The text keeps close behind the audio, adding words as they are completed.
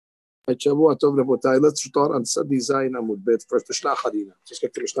Shavua Tov Rebotai. Let's start on Sadi Zayin Amud Bet first. The Shna Harina. Just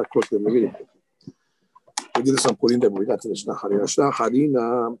get to the Shna quickly. We did this on Purim, but we got to the Shna Harina. Shna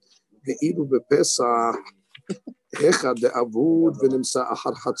Harina. Ve'ilu bePesach. Hecha de'avud v'nimsa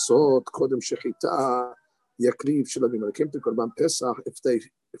achar chatzot kodem shechita yakriv shlamim. When it came to Korban Pesach,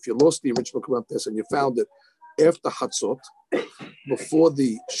 if you lost the original Korban Pesach and you found it after chatzot, before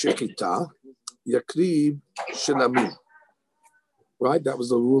the shechita, yakriv shlamim. Right, that was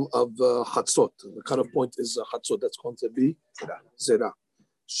the rule of chatzot. The cutoff point is chatzot. That's going to be zera.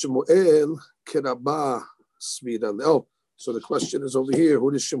 Shmuel kerabah svira. Oh, so the question is over here.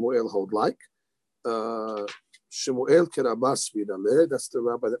 Who does Shmuel hold like? Shmuel kerabah svira. That's the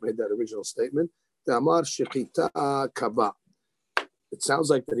rabbi that made that original statement. Amar shechita kava. It sounds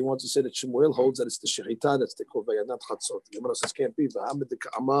like that he wants to say that Shmuel holds that it's the shechita that's the kovaya, not chatzot. The Gemara says can't be.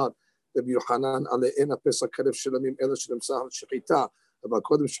 Amar Rabbi Yochanan ale'ena pesach karev shlamim ela shlemsah shechita. About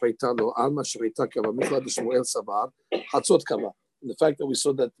kodem shechita lo alma shechita kava. Mikla Shmuel savar chatzot kava. And the fact that we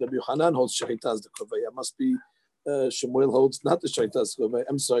saw that Rabbi Yochanan holds shechita as the kovaya must be Shmuel holds not the shechita as the kovaya.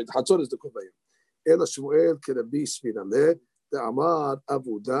 I'm sorry, chatzot is the kovaya. Ela Shmuel kerabi svira le the amar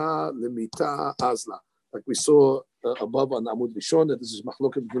avuda lemita azla. Like we saw above on Amud Rishon, that this is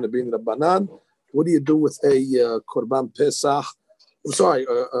machloket between Rabbi and Rabbanan. What do you do with a korban pesach? I'm sorry,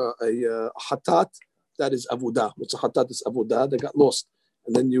 a hatat that is avuda. What's a hatat is avuda that got lost,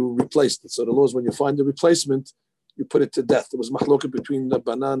 and then you replaced it. So the law is when you find the replacement, you put it to death. There was machloket between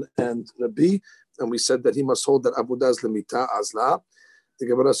Rabbanan and Rabbi, and we said that he must hold that avuda is lemita azla. The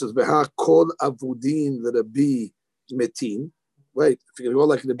Gemara says, "Beha kol avudin l'Rabbi metin." Right, if you go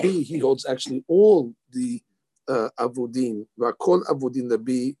like Rabbi, he holds actually all the avudin. Kol avudin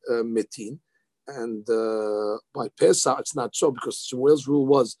Rabbi metin. And by Pesach, it's not so because Shmuel's rule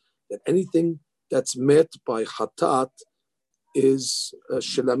was that anything that's met by Hatat is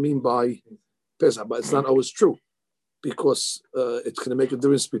Shelamim by Pesach, but it's not always true because it's going to make a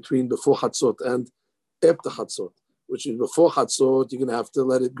difference between before Hatzot and after Hatzot, which is before Hatzot, you're going to have to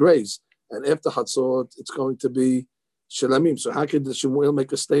let it graze, and after Hatzot, it's going to be Shelamim. So how could the Shmuel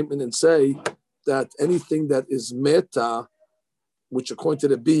make a statement and say that anything that is Meta, which according to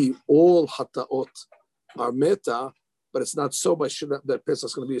the B, all hataot are meta, but it's not so by that Pesach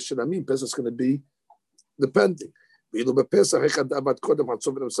is going to be a shilamim. Pesach is going to be depending. Like we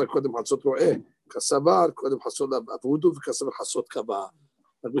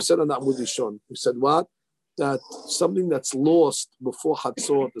said on Amud Rishon, we said what? That something that's lost before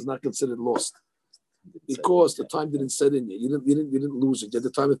Hatzot is not considered lost because the time didn't set in yet. You didn't lose it yet. The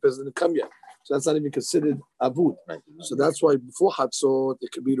time of Pesach didn't come yet. So that's not even considered avud. Right. So that's why before Hatzot,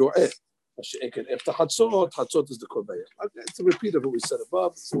 it could be ro'eh. After Hatzot is the kovaya. Okay, it's a repeat of what we said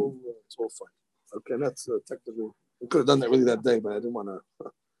above. It's all fine. Okay, that's technically, we could have done that really that day, but I didn't want to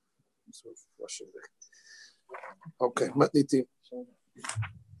sort of rush in there. Okay, matniti.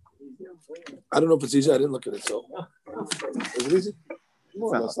 I don't know if it's easy. I didn't look at it, so. Is it easy?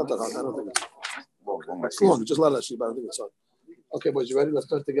 No, it's not that hard. I don't think it's it's long. Just let us see, but I don't think it's hard. Okay, boys, you ready? Let's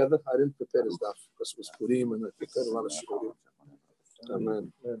start together. I didn't prepare this stuff because it was Purim and I prepared a lot of shiurim.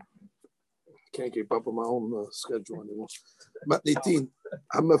 And can't keep up with my own schedule anymore. Matnitin,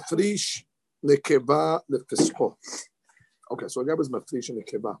 hamafrish nekeba lefescho. Okay, so Agab is mafrish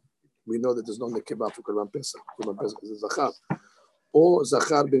nekeba. We know that there's no nekeba for Korban Pesach. Korban Pesach is a zachar. Or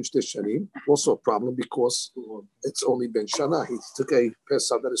zachar ben shtei shanim. Also a problem because it's only ben shana. He took a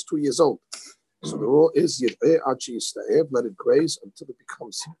Pesach that is 2 years old. So the rule is let it graze until it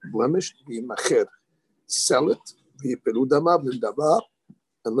becomes blemished. Sell it,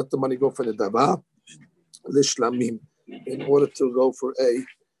 and let the money go for the dava, lishlamim, in order to go for a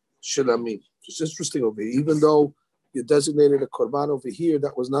shilamim. It's interesting over here. Even though you designated a korban over here,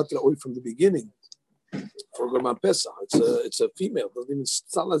 that was not the oil from the beginning for Korban Pesach. It's a female. It's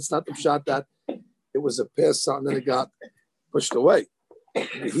not the shot that it was a Pesach and then it got pushed away.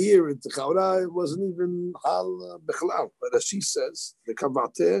 Here in Techaura, it wasn't even hal bechlal. But as she says, the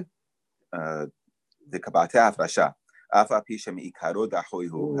kavateh הפרשה, אף על פי שמעיקרו דחוי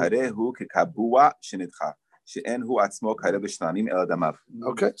הוא, הרי הוא כקבוע שנדחה, שאין הוא עצמו קרב לשלמים אלא דמיו.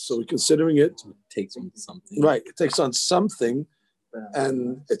 Okay, so we're considering it takes on something. Right, it takes on something,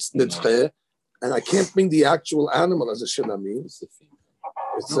 and it's nidcheh, and I can't bring the actual animal as a shilamim.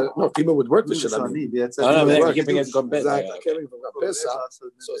 It's no female would work the shilamim. I can't bring it from Pesach. I can't bring it from Pesach,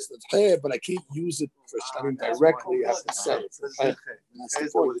 so it's nidcheh, but I can't use it for shilamim directly. I have to sell it. That's the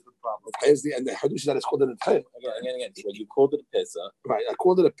point. And the hadush that is called a nidcheh. Again. So you called it a Pesach. Right, I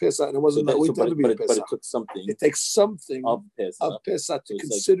called it a Pesach, and it wasn't that we but it took something. It takes something of Pesach to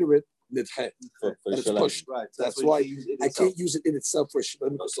consider it nidhe. For And it's Shalom. pushed. Right. That's why I can't use it in itself for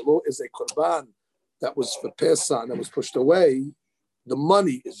Shalom because the law is a korban that was for Pesach and that was pushed away. The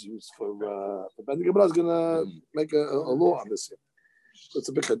money is used for. But the Gemara is gonna make a law on this here. So it's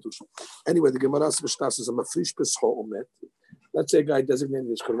a big hadush. Anyway, the Gemara's Mishnas is a mafrish pesho omet. Let's say a guy designated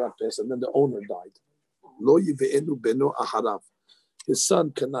his korban Pesach and then the owner died. Lo yive'enu beno aharav. His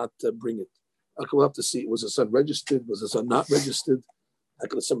son cannot bring it. We'll have to see. Was his son registered? Was his son not registered? I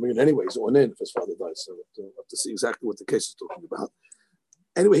could have son bring it anyways. It went in if his father died. So we'll have to see exactly what the case is talking about.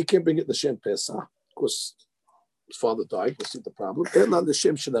 Anyway, he can't bring it the Shem Pesach. Of course, his father died. We'll see the problem. And on the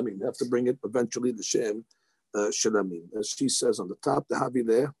Shem Shalamim. They have to bring it eventually the Shem Shalamim. As she says on the top, the Havi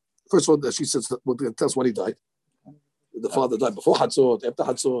there. First of all, she says that we're going to tell us when he died. The father died before Hatzot, after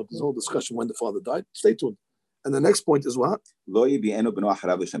Hatzot. There's a whole discussion when the father died. Stay tuned. And the next point is what? Interesting.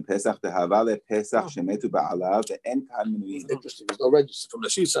 There's no register. From the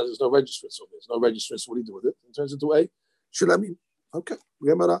she says there's no register. So there's no register. So what do you do with it? It turns into a Shalamim. Okay.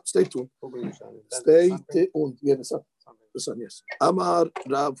 Gemara, stay tuned. Stay tuned. Yeah, the son, yes. Amar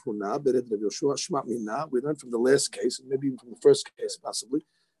Rav Huna, Bered Rav Yoshua, Shma Mina. We learned from the last case, and maybe even from the first case, possibly,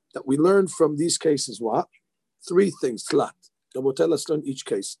 that we learned from these cases what? Three things. Tlat. That will tell us in each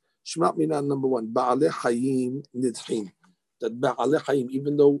case. Shma Mina, number one, Ba'ale Hayim Nidhim. That Ba'ale Hayim,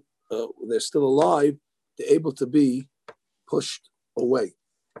 even though they're still alive, they're able to be pushed away.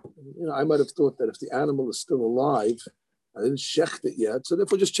 I might have thought that if the animal is still alive, I didn't shecht it yet, so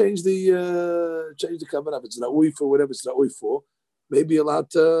therefore just change the kavanah. If it's na'ui for whatever it's na'ui for, maybe allowed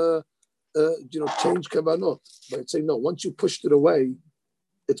to change kavanot. But I'd say no. Once you pushed it away,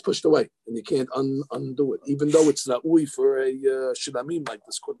 it's pushed away, and you can't undo it, even though it's na'ui for a shilamim like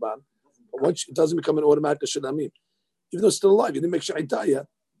this kurban. But once it doesn't become an automatic shilamim, even though it's still alive, you didn't make shayita yet.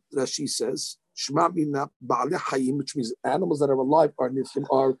 Rashi says shma mina ba'ale hayim, which means animals that are alive are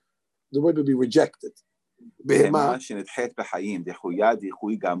the word would be rejected. בהמה שנדחית בחיים, דחויה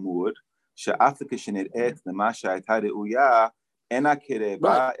דיחוי גמור, שאף כשנראית למה שהייתה ראויה, אינה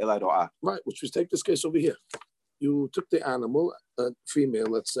קרבה אלא רואה. Right, which was take this case over here. You took the animal, a female,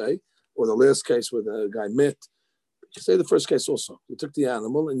 let's say, or the last case where the guy met. Say the first case also. You took the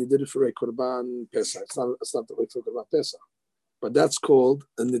animal and you did it for a korban pesach. It's not the way for korban pesach, but that's called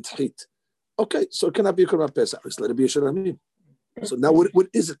a nidchit. Okay, so it cannot be a korban pesach. Let's let it be a shalamim. So now what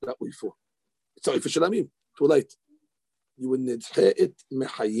is it that we for? Sorry for shalamim. Too late. You would nidhe it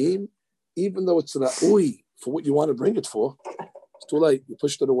mehayim, even though it's ra'ui for what you want to bring it for. It's too late. You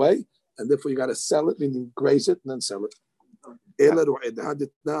pushed it away, and therefore you got to sell it, meaning graze it and then sell it.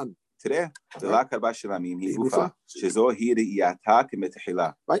 Today, the lakar bashilamim he gufa shezo hi re'iyata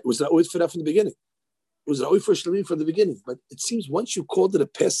kemetchila. Right? It was ra'ui for that from the beginning. It was ra'ui for shalamim from the beginning. But it seems once you called it a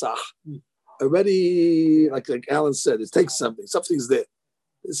pesach, already, like Alan said, it takes something. Something's there.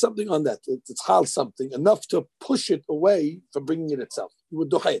 There's something on that. It's hal something enough to push it away from bringing it itself. You would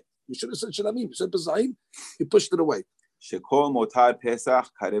dohay it. You should have said shalamim. You said pesachim. You pushed it away. Shekol motar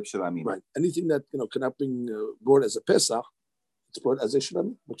pesach kareb shalamim. Right. Anything that cannot bring brought as a pesach, it's brought as a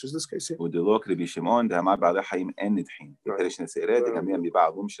shalamim, which is this case here. ודלוק רבי שמעון דאמר בעלי חיים אין נדחים. כדי שנסערת גם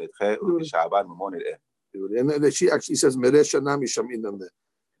מבעלום שלדחה ובשעבר ממון נראה. And she actually says mereh shana mishamin on there.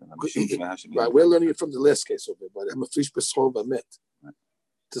 Right. We're learning it from the last case over there. But I'm a frish pesachol v'met.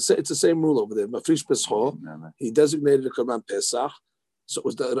 It's the same rule over there. Mafrish Pesachol, he designated a korban Pesach, so it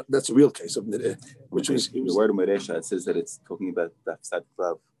was that's a real case of Nideh, which was the word Meresha. It says that it's talking about the Hafsat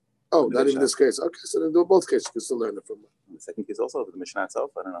Klav. Oh, not even this case. Okay, so then both cases you can still learn it from. The second case also, the Mishnah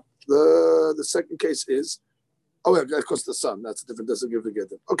itself. I don't know. The second case is, yeah, of course the son. That's a different. Doesn't give a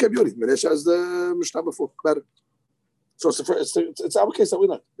get. Okay, beauty. Meresha is the Mishnah before. Better. So it's our case that we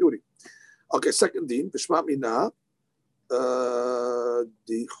learned. Beauty. Okay, second din. Bishma Mina.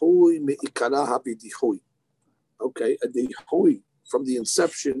 Dihui me'ikara habi dihui. Okay, a dihui from the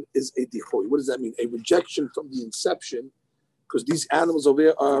inception is a dihui. What does that mean? A rejection from the inception, because these animals over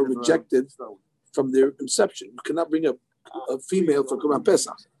there are rejected from their inception. You cannot bring a female for Korban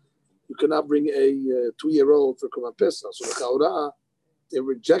Pesach. You cannot bring a 2-year-old for Korban Pesach. So the Chaura, they're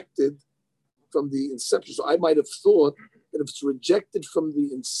rejected from the inception. So I might have thought that if it's rejected from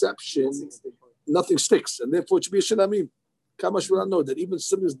the inception, nothing sticks, and therefore it should be a shalamim. Kamash will know that even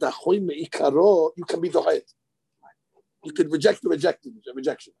something is dahoy meikaro, you can be dohayet. You could reject the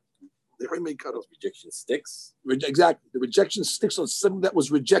rejection. Dahoy meikaro. Rejection sticks. Exactly. The rejection sticks on something that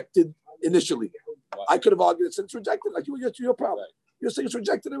was rejected initially. Wow. I could have argued it since it's rejected. Like your problem. You're saying it's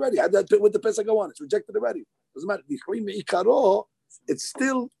rejected already. Had that with the Pesach go on. It's rejected already. Doesn't matter. Dahoy meikaro. It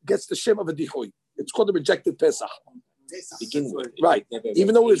still gets the shem of a dihoy. It's called the rejected Pesach. Begin with. Right.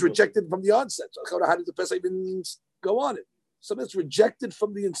 Even though it was rejected from the onset. So how did the Pesach even go on it? something that's rejected from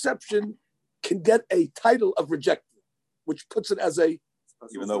the inception can get a title of rejected, which puts it as a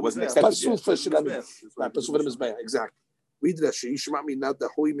even though it wasn't accepted yet. Exactly. We did that. שישמע מינה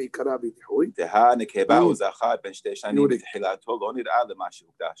דחוי מעיקרה בדחוי. דהה נקבה או זכר בין שתי שנים בתחילתו לא נראה למה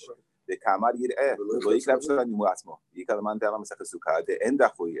שהוקדש. וכאמר יראה, לא יקרב סוגה נימו עצמו. יקרא למען דעה למסכת סוכה, דאין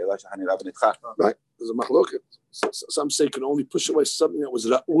דחוי, אלא שהנראה ונדחה. Right, there's a machloket. Some say can only push away something that was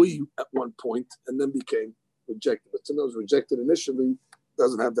ra'ui at one point and then became rejected. But something that was rejected initially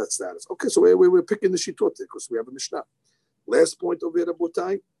doesn't have that status. Okay, so we're picking the shitot because we have a mishnah. Last point over here,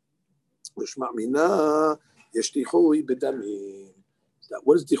 Rabotai. Lishma mina yesh dichui bedamim.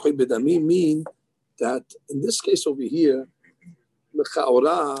 What does dichui bedamim mean? That in this case over here,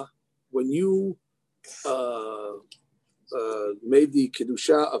 l'chaora, when you made the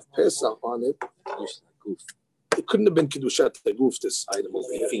kedusha of Pesach on it, it couldn't have been kedusha teguf, this item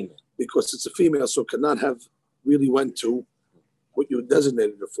over here, because it's a female, so it cannot have really went to what you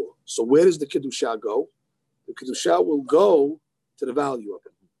designated it for. So where does the kedusha go? The kedusha will go to the value of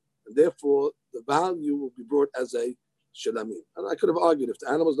it, and therefore the value will be brought as a shalamim. And I could have argued if the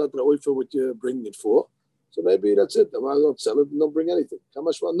animal's not ra'oi for what you're bringing it for, so maybe that's it. I don't sell it and don't bring anything.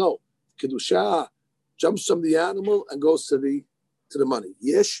 Kamashma, no. Kedusha jumps from the animal and goes to the money.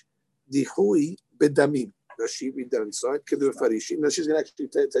 Yesh dihui bedamim. Now she read that inside. Kedu farishi. Now she's going to actually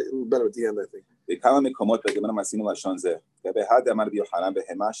take a little better at the end, I think. בכמה מקומות בגמרא מצינו לשון זה. ובאחד אמר רבי יוחנן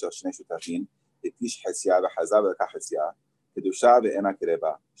בהמה של שני שותפים, התיש חציה וחזר ולקח חציה, קדושה ואינה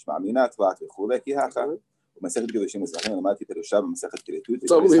קרבה. שמע מינה תבעת וכולי, כי האחר. ומסכת קידושים מזרחים, למדתי קדושה במסכת כריתות.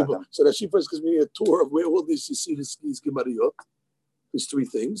 It's unbelievable. So that she first gives me a tour of where all these, you see these gemariot, these three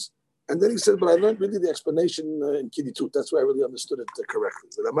things. And then he said, but I learned really the explanation in Kiritut. That's why I really understood it correctly.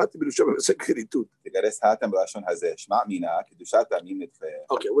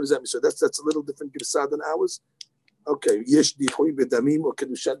 Okay, what does that mean? So that's a little different Girsah than ours? Okay, Yesh Dihui Bedamim or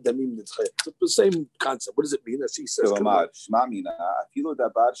Kedushat Damim Nidche. It's the same concept. What does it mean? As he says, right.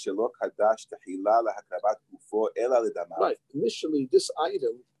 Initially, this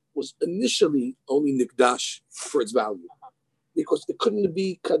item was initially only Nikdash for its value, because it couldn't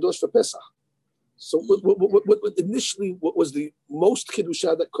be kadosh for Pesach. So what initially, what was the most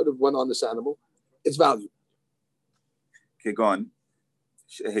kedusha that could have went on this animal? Its value. כגון,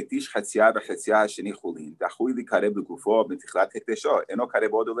 הקדיש חציה וחציה השני חולין, דחוי לקרב לגופו בתחילת הקדשו, אינו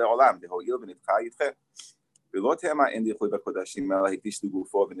קרב עוד לעולם, להועיל ונדחה ידחה. ולא תאמה אין דיחוי בקודשים, אלא הקדיש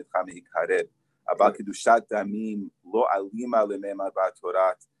לגופו ונדחה מהקרב, אבל קדושת דמים לא אלימה לממה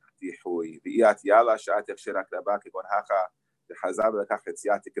בתורת דיחוי, ואי עטייה לה שעת הכשר הקרבה כגון הכה,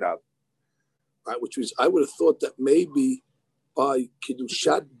 Right, which means I would have thought that maybe by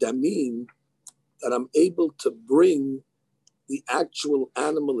Kiddushat Damim that I'm able to bring the actual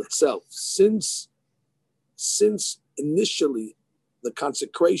animal itself. Since initially the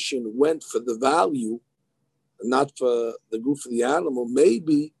consecration went for the value and not for the goof of the animal,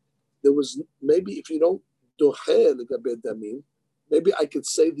 maybe if you don't do damim, maybe I could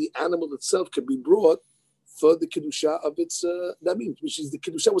say the animal itself could be brought for the kedusha of its damim, which is the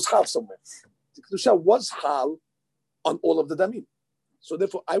kedusha was chal somewhere. The kedusha was chal on all of the damim. So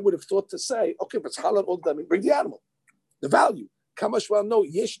therefore, I would have thought to say, okay, if it's chal on all the damim, bring the animal. The value. Kamashwal no,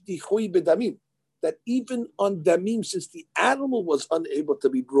 yesh dichui bedamim. That even on damim, since the animal was unable to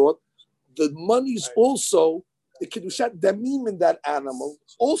be brought, the money's also, the kedusha damim in that animal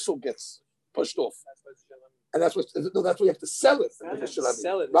also gets pushed off. And that's why you have to sell it.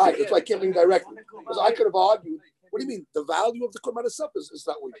 Right, that's why I can't bring directly. Because I could have argued, what do you mean? The value of the korban itself is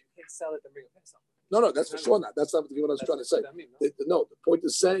not what you can't sell it and bring a Pesach. No, that's for sure not. That's not what I was trying to say. The point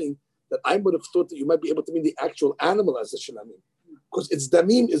is saying that I would have thought that you might be able to mean the actual animal as a shalamim. Because its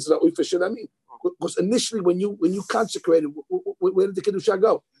damim is ra'ui for shalamim. Because initially when you consecrated, where did the kedusha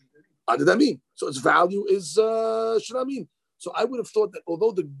go? On the damim. So its value is shalamim. So I would have thought that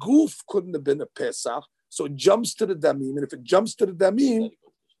although the goof couldn't have been a Pesach, so it jumps to the damim, and if it jumps to the damim,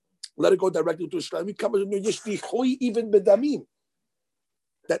 let it go directly to shlamim. Even bedamim,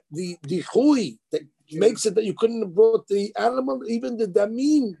 that the hui that makes it that you couldn't have brought the animal, even the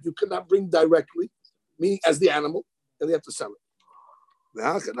damim you could not bring directly, meaning as the animal, and they have to sell it.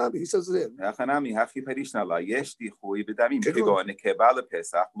 He says it in.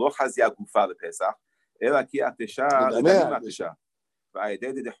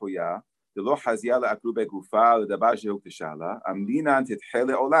 לא חזיה לעקרו בגופה לדבר שהוקדשה לה, המדינה תדחה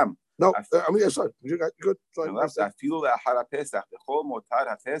לעולם. No, I mean, sorry. Good. אפילו לאחר הפסח, בכל מותר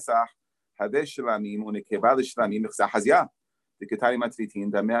הפסח, הווה שלמים ונקבה לשלמים מכסה חזיה. וכתרי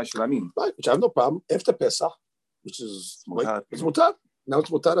מטריטין דמי השלמים. Right, which I have no problem. After Pesach, which is, it's mutar. Now it's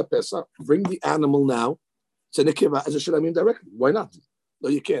mutar Pesach. Bring the animal now. It's a nekeva as a shlamim directly. Why not? No,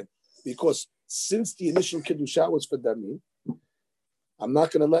 you can't. Because since the initial kedusha was for damim, I'm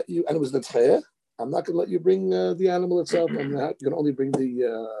not going to let you, and it was netcheh, I'm not going to let you bring the animal itself. I'm not, you can only bring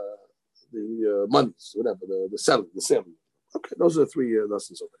the monies, whatever, the selling. Okay, those are the three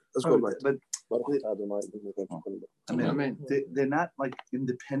lessons over there. Let's go right. They're not like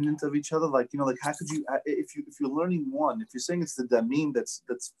independent of each other. Like, like how could you, if you're learning one, if you're saying it's the damim that's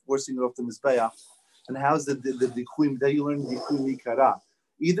forcing it off the mizbeach, and how's the dichui? Then you learn dichui mikara.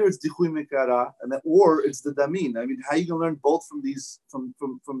 Either it's dichui mikara, or it's the damin. I mean, how are you gonna learn both from these? From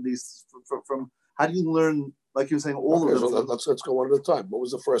how do you learn? Like you're saying, all of them. So let's go one at a time. What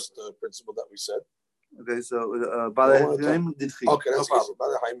was the first principle that we said? Okay, so okay, that's easy.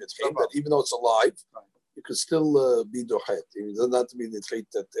 That even though it's alive, you can still be dochet. It doesn't have to be the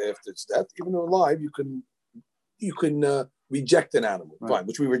that after its death. Even though alive, you can reject an animal, right. Fine,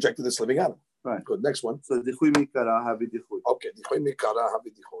 which we rejected this living animal. Right. Good. Next one. So dichui mikara havi dichui. Okay, dichui mikara havi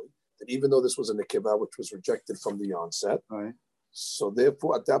dichui. That even though this was a nekeva which was rejected from the onset, right. So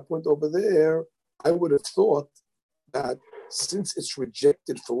therefore at that point over there, I would have thought that since it's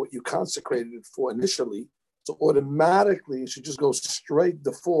rejected for what you consecrated it for initially, so automatically it should just go straight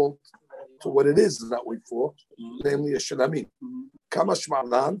default to what it is that we for, namely a shlamim. Kamash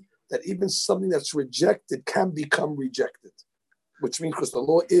ma'alan, that even something that's rejected can become rejected. Which means, because the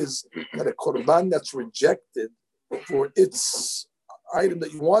law is that a korban that's rejected for its item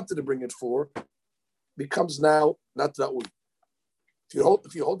that you wanted to bring it for becomes now not that way.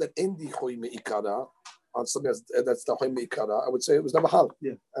 If you hold that indi choy meikara on something that's the choy meikara, I would say it was never hal.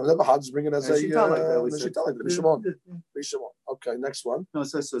 Yeah, I was never hal. Just bring it as a shita like that. Okay, next one. No,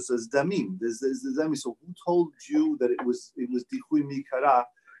 so it's damim. There's damim. So who told you that it was dichui meikara?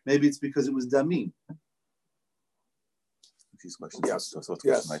 Maybe it's because it was damim. These questions. Yes, that's a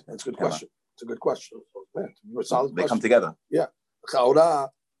good question. It's a good question. They come together. Yeah.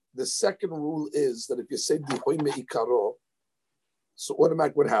 The second rule is that if you say dihoy meikaro, so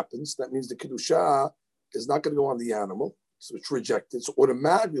automatic what happens? That means the kedusha is not going to go on the animal, so it's rejected. So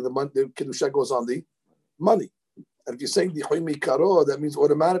automatically the kedusha goes on the money. And if you're saying dihoy meikaro, that means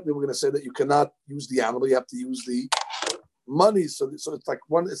automatically we're going to say that you cannot use the animal. You have to use the money, so it's like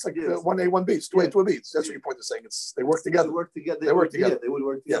one. It's like 1A, 1B. It's 2A, 2B. That's what your point is saying. They work together. They work together. They work together. They would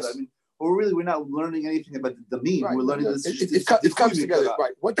work together. Yes. I mean, we're not learning anything about the meme. Right. We're learning this. It comes together,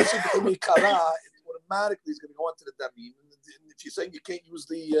 right? Once you say the mikara, automatically is going to go into the damim. And if you're saying you can't use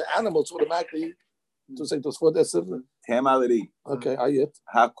the animals, automatically. To say those four. That's it. Okay, ayet.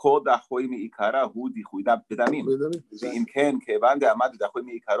 Hakod dachoy meikara hu dichoy bedamim. Ve'im ken kevan de'amad dachoy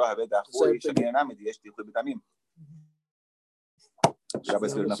meikaro have dachoy she'enam yesh dichoy bedamim.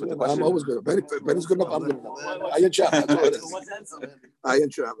 I'm always good. Benny's good enough. I'm good enough. Ayin Sham. That's all it is. Ayin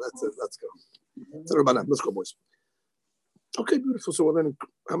Sham. That's it. Let's go. Let's go, boys. Okay, beautiful. So then,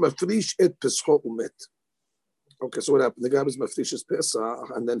 Mafrish et Pesach umet. Okay, so what happened? The guy was Mafrish es Pesach,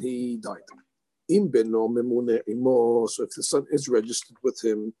 and then he died. Im beno memune imo. So if the son is registered with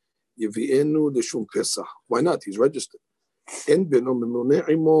him, Yevienu lishum Pesach. Why not? He's registered. In beno memune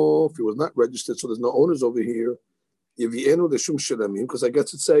imo. If he was not registered, so there's no owners over here. Because I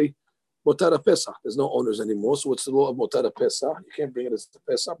guess it's a Motara Pesach. There's no owners anymore. So what's the law of Motara Pesach? You can't bring it as a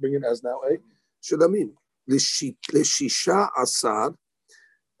Pesach, bring it as now a Shulamim. Lishisha Asar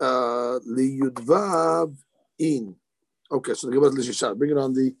Liyudvav in. Okay, so the Gemara Lishisha, bring it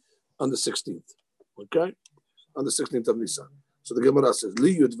on the 16th. Okay? On the 16th of Nisan. So the Gemara says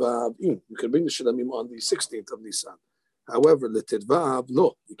Liyudvav in. You can bring the Shulamim on the 16th of Nisan. However, Letedvav,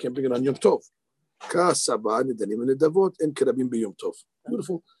 no, you can't bring it on Yom Tov. Beautiful.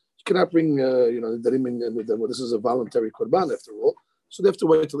 You cannot bring, Nedarim and Nedavot. This is a voluntary korban after all. So they have to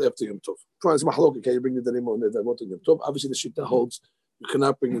wait until after Yom Tov. Can you bring Nedarim and Nedavot on Yom Tov? Obviously, the Shita holds you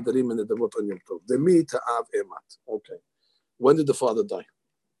cannot bring Nedarim and Nedavot on Yom Tov. Demi ta'av emat. Okay. When did the father die?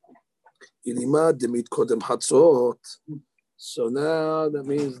 Ilima demit kodem hatzot. So now that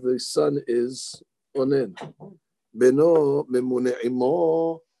means the son is onen. Beno memune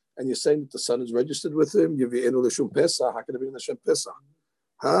imo. And you're saying that the son is registered with him. How can it be in the Shem Pesach?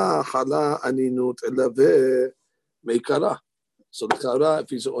 So the Kara, if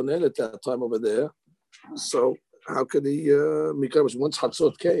he's on at that time over there, so how can he Mikara? Once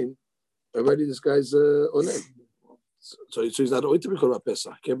Hatzot came, already this guy's onen. So he's not going to be called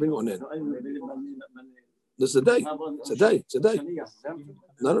Pesach. Can't bring onen. This is a day. It's a day.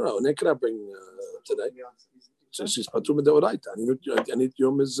 No. Onen cannot bring today. So she's patur medoraita. I need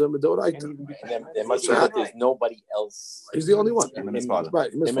Yom is medoraita. There must be that there's nobody else. He's the only one. Him and his father.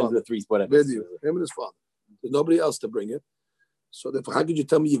 Right, him and his father. The three, whatever. Him and his father. There's nobody else to bring it. So therefore, how could you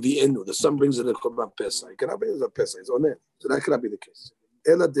tell me Yivi'enu? The son brings it a Korban Pesach. You cannot bring it a Pesach. It's on it. So that cannot be the case.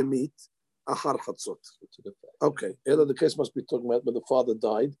 Ela demit achar chatzot. Okay. Ela, the case must be talking about when the father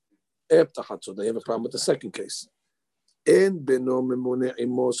died after chatzot. They have a problem with the second case. En beno memune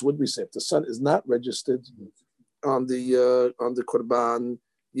imos. What we say? If the son is not registered on the Korban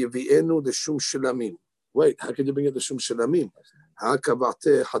Yivi'enu the Shum Shilamim. Wait, how can you bring it the Shum Shilamim? Ha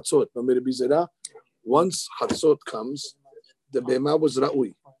kavate chatzot. Once chatzot comes, the Bema was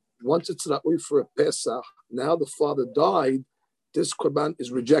Ra'ui. Once it's Ra'ui for a Pesach, now the father died, this Korban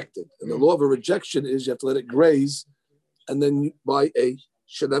is rejected. And the law of a rejection is you have to let it graze and then you buy a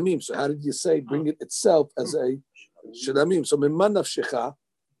Shalamim. So how did you say bring it itself as a Shalamim? So Mimman Nafshecha,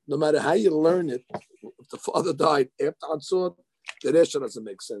 no matter how you learn it, if the father died after Chatzot, the Resha doesn't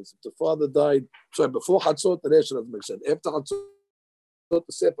make sense. If the father died, before Chatzot, the Resha doesn't make sense. After Chatzot, the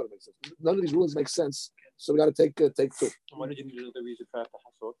Sefer makes sense. None of these rules make sense. So we got to take two. Why did you use the reason for after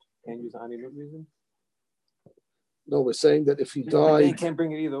Hasot? Can't use any other reason? No, we're saying that if he died, you can't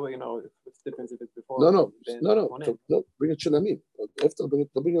bring it either way. It's different if it's before. No. Bring it Shalamim. After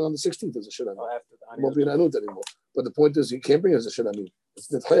they'll bring it on the 16th as a Shalamim. It won't be an Anut anymore. But the point is, you can't bring it as a Shalamim. It's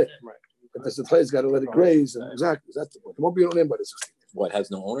the Tcheh. Right. If it's the Tcheh, it's got to let it graze. And exactly, that's the point. It won't be an Onem by the 16th. What,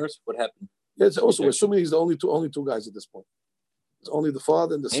 has no owners? What happened? Yeah, it's also, we're assuming he's the only two guys at this point. It's only the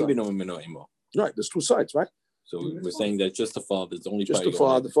father and the son. Right, there's two sides, right? So we're saying that just the father is only just the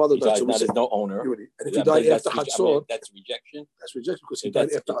father. The father died. There's no owner. And if he died after Chatzot, that's rejection. That's rejection because he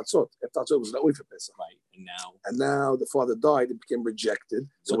died after Chatzot. After Chatzot was Ra'ui for Pesach. Right. And now the father died. It became rejected.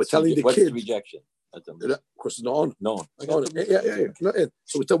 So we're telling the kid. What's rejection? Of course, no owner. No. Yeah.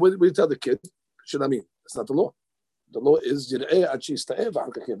 So we tell the kid, Shalamim. That's not the law. The law is Yir'eh ad she'ista'eh v'achar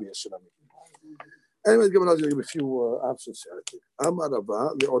kach yabiyah Shalamim. Anyway, I'll give a few options here. Amar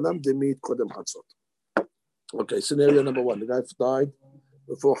Rava le'olam demit kodem Chatzot. Okay, scenario number one. The guy died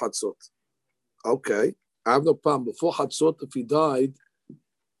before Chatzot. Okay, I have no problem. Before Chatzot, if he died,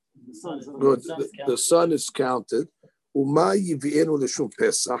 good. The son is counted. Uma yivi'enu l'shum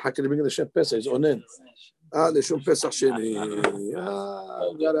Pesach. How can he bring in the Shem Pesach? He's onen. L'shum Pesach sheni.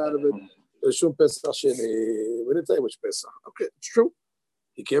 Got out of it. L'shum Pesach sheni. We didn't tell you which Pesach. Okay, it's true.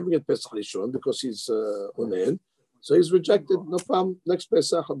 He can't bring it Pesach Rishon because he's onen. So he's rejected. No problem. Next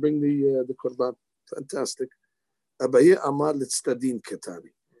Pesach, I'll bring the Korban. Fantastic. Abaye Amar Litztadin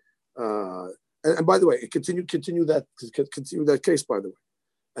Ketani. And by the way, continue that case, by the way.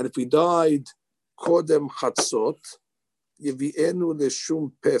 And if he died Kodem Chatzot, Yivi'enu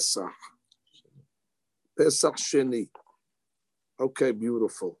Leshum Pesach. Pesach Sheni. Okay,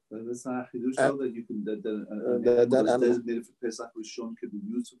 beautiful. That's not a chidush that you can that animal designated for Pesach Rishon can be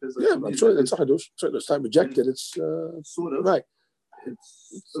used for Pesach. Yeah, I'm sure it's a chidush. So this time rejected. It's sort of right.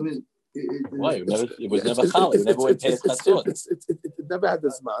 I mean. Why? It was never chal. It never went past Chatzot. It never had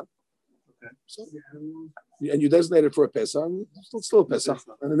this man. Okay. So, and you designated for a Pesach, still a Pesach,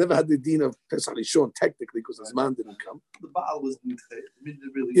 and it never had the deen of Pesach Rishon technically because his man didn't come. The Baal was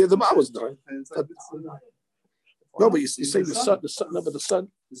really. Yeah, the Baal was done. No, but you say the son. No, but the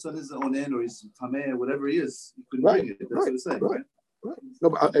son. The son is on end or he's tameh or whatever he is. He couldn't bring it. That's what it's saying, right? No,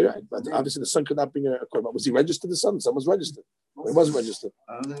 but obviously the son could not bring a korban. Was he registered? The son was registered. He wasn't registered.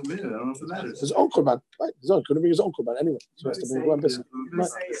 I don't know if it matters. His own korban, right? His own couldn't bring his own korban anyway. So he has to bring one person. Right.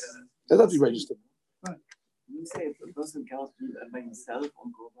 That has to be registered. Right. You say if a person can't by himself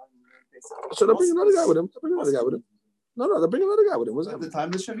on korban. So they'll bring another guy with him. No, they'll bring another guy with him. What's that? At the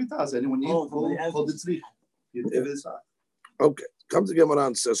time the Shechitah, anyone hold the tzrich. Okay, come to Gemara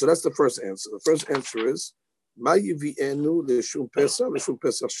answer. So that's the first answer. The first answer is Ma yivi'enu l'shum Pesach l'shum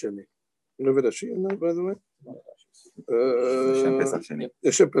Pesach sheni. You know Rashi in that, by the way? L'shum Pesach sheni.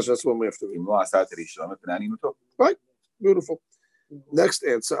 L'shum Pesach, that's one we have to read. Right, beautiful. Next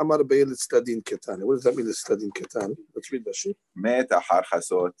answer, Amar Abaye Litztadin Ketani. What does that mean, Litztadin Ketani? Let's read Rashi. Met achar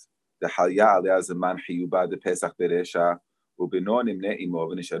chasot dehaya alei zaman chiyuba de Pesach beresha ubeno nimne imo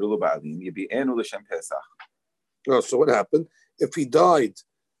v'nisharu lo ba'alim yivi'enu l'shem Pesach. So what happened? If he died,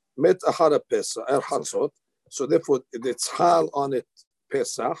 met achar Pesach er chatzot, so therefore it's hal on it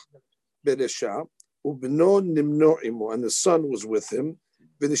Pesach beresha ubeno nimno imo, and the son was with him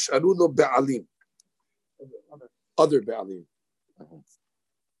v'nisharu lo ba'alim, other ba'alim. Him.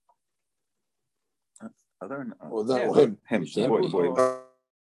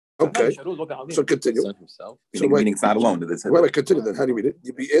 Okay. So continue. So meaning it's not alone. Wait, continue then. How do you read it?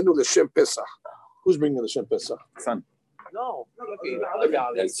 You be enu l'shem Pesach. Who's bringing the Shem Pesach? Son. No.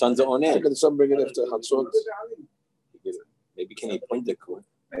 The son's on end. The son bringing it after Chatzot. Maybe can he point the cool?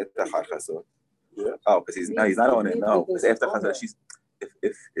 Yeah. Oh, because he's not on it. No, because after Chatzot,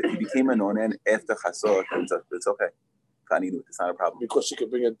 if he became an on end after Chatzot, it's okay. Kaninu. It's not a problem. Because she could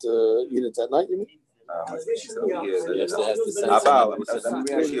bring it, eat it that night, you mean? She said over here. Yes, it has to send Abal, something. let me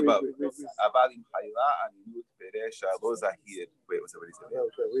bring actually about Abal im Hayla Aninut Beresha Lo Zahir. Wait, what's that?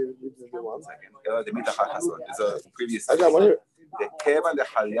 Okay, we did do one. Second. There's a previous. I got one here. The Kevan the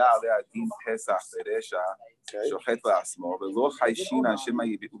Halya Alea Din Pesach Beresha Shochet Lasmo, the Lo Haishin and Shema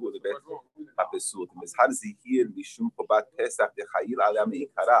Yibitu the Bet Abesut. Miss Harzihir Mishum Kobat Pesach the Hayil Alea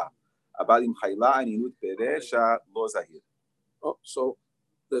Meikara. Abal im Hayla Aninut Beresha Lo Zahir. Oh, so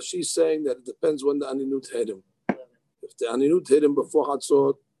she's saying that it depends when the Aninut hit him. If the Aninut hit him before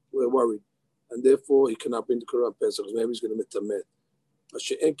Hatzot, we're worried. And therefore, he cannot bring the Korban Pesach. Maybe he's going to mitameh. But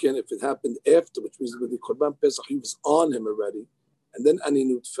if it happened after, which means with the Korban Pesach, he was on him already, and then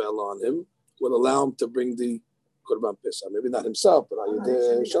Aninut fell on him, will allow him to bring the Korban Pesach. Maybe not himself, but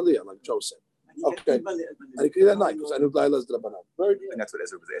Shaliyah, like Joe said. Okay. And he can eat that night, because Aninut Laila is the Rabbanan. Very good. And that's what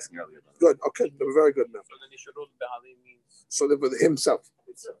Ezra was asking earlier. Good. Okay. Very good. So that with himself.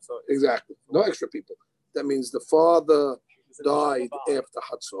 Exactly. No extra people. That means the father died after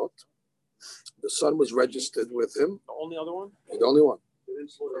Hatzot. The son was registered with him. The only other one? The only one.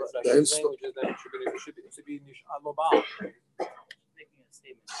 Then should be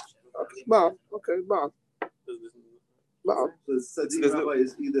Ma'am. Okay, ma'am. Ma'am. So Tzaddik Rabbi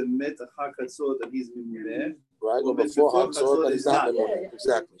is either met a Hakatzot and he's Mimuleh, Right, or before Hatzot and he's not Mimuleh.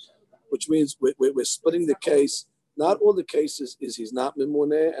 Exactly. Which means we're splitting the case. Not all the cases is he's not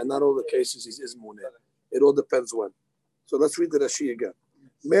Mimuleh, and not all the cases he is Mimuleh. It all depends when. So let's read the Rashi again.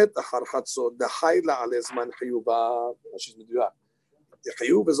 Met achar Hatzot, the Hayla al Ezman Chiyuba. She's Meduyah. The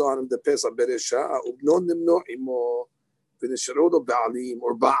Chiyub is on him, the Pesach Beresha, Ubnon Nimno Imo, Vinishrodo Baalim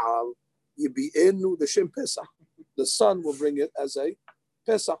or Baal, Yibienu the Shem Pesach. The son will bring it as a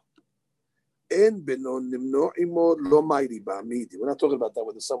Pesach. En Benon Nimno Imo Lo Mairi Ba'amidi. We're not talking about that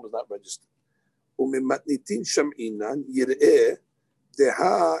when the son was not registered. Umimatnitin Shaminan Yir'eh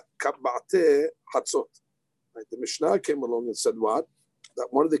Deha Kabate Hatzot. The Mishnah came along and said what?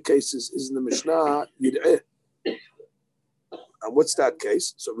 That one of the cases is in the Mishnah Yir'eh. And what's that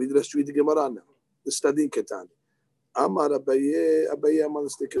case? So let's read the Gemara now. The study in Ketani. Amar Abaye Amar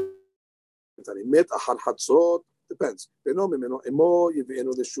Ketani. Met Achar Hatzot. Depends. Beno Mimeno Emo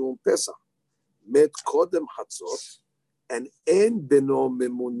Yivienu Leshum Pesach. Met Kodem Hatzot. And En Beno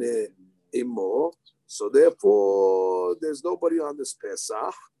Mimune Emo. So therefore, there's nobody on this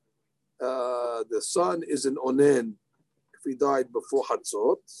Pesach. The son is an Onen if he died before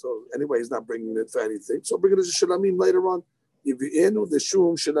Hatzot. So anyway, he's not bringing it for anything. So bring it as a Shalamim later on. Yivienu the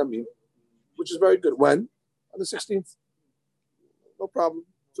Shum Shalamim, which is very good. When? On the 16th. No problem.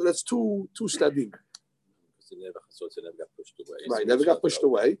 So that's two stadim. Right, never got pushed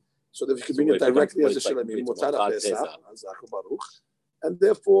away. So that you can bring it directly as a Shalamim. And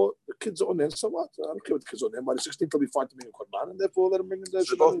therefore, the kids are on them. So what? I don't care what the kids are on them. By the 16th, they'll be fine to bring a Korban. And therefore, let them bring in the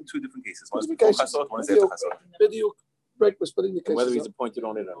So both two different cases. One is before Chasot, one is after Chasot. Break, we're splitting the case. Whether he's appointed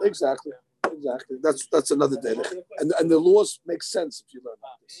on it or not. Exactly. That's another day. And the laws make sense if you learn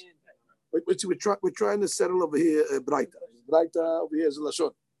about this. We're trying to settle over here Braita. Braita over here is a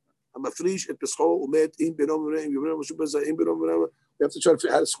Lashon. I'm a frish at Pesach umet in benom. We have to try to figure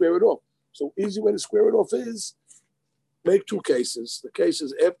out how to square it off. So easy way to square it off is make two cases. The case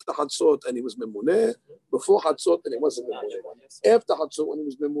is after Hatzot and he was Memuneh, before Hatzot and he wasn't Memuneh. After Hatzot when he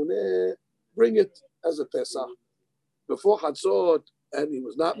was Memuneh, bring it as a Pesach. Before Hatzot and he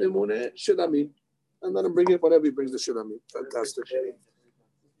was not Memuneh, Shilamim. And let him bring it whenever he brings the Shilamim. Fantastic.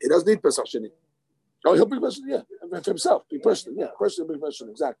 He doesn't need Pesach Sheni. Oh, he'll bring Pesach, yeah. For himself, be personally, yeah. Personally, bring Pesach,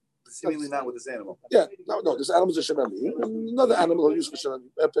 exactly. Seemingly not with this animal. Yeah, no, this animal is a Shilamim. Another animal he'll use for Shilamim.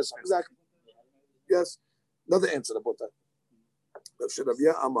 Pesach, exactly. Yes. Another answer about that. It's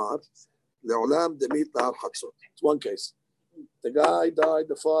one case. The guy died,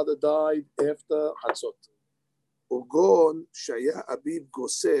 the father died after Hatzot.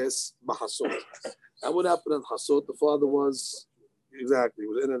 And what happened in Hatzot? The father was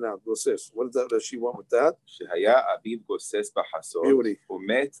in and out. Goses. What does she want with that? Beauty.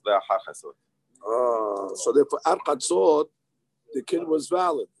 So therefore, at Hatzot, the kid was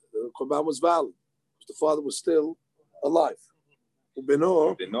valid. The Korban was valid. The father was still alive. Okay,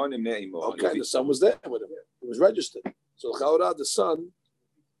 the son was there with him. He was registered. So the son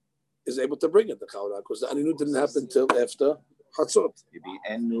is able to bring it, the Chaura, because the Aninu didn't happen until after Hatzot.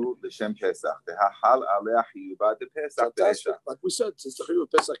 Like we said, since the Chiyuv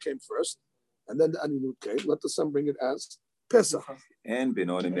Pesach came first, and then the Aninu came, let the son bring it as Pesach.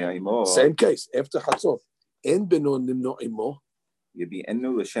 Same case, after Hatzot. En benon nimno imo.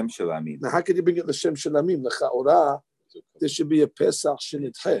 Now, how can you bring it l'shem shalamim? L'chaora, there should be a Pesach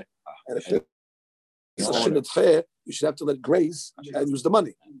shenitche, and a Pesach shenitche you should have to let it graze and use the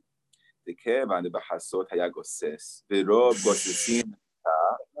money. וכיוון דבחסות היה גוסס, ורוב גוססים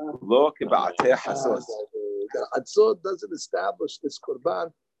לא כבעתי חסות. The Hatzot doesn't establish this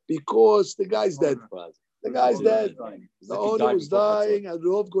Qurban because the guy's dead. The guy's dead. The owner was dying, and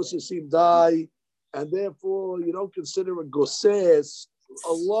Rov Gosesim die, and therefore you don't consider a Goses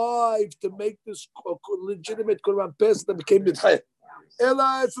alive to make this legitimate Qurban Pesach that became Nidcheh.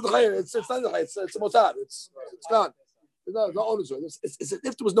 Ella, it's Nidcheh. It's not Nidcheh. It's Motar. It's gone. No owners. It's as if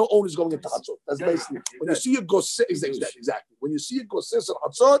there was no owners going into Hatzot. That's basically when you see a Goses. Exactly. When you see a Goses at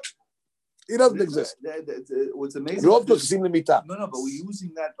Hatzot, he doesn't exist. What's amazing. Rov Gosesim Lemita. No, but we're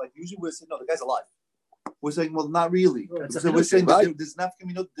using that like usually we're saying no, the guy's alive. We're saying well, not really. So we're saying right. There's not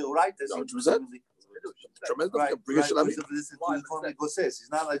right. That's Tremendous. Right. This is Goses.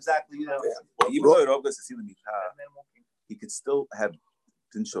 He's not exactly Even though Rov Gosesim Lemita, he could still have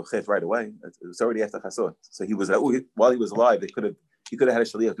didn't shochet right away. It was already after Chasot. So he was while he was alive, he could have had a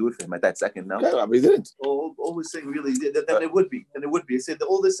shaliach do it for him at that second. No, yeah, he didn't. All we're saying really, then it would be. Then it would be. I said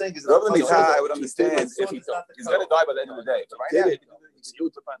all they're saying is I would understand if he's going to die by the end of the day. But right now, He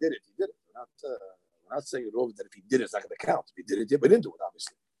did it. We're not saying that if he did it, it's not going to count. If he did it, but he didn't do it,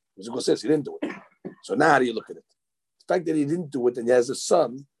 obviously. It was he didn't do it. So now how do you look at it? The fact that he didn't do it and he has a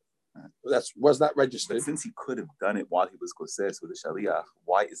son, was not registered. But since he could have done it while he was Goses with the Shaliach,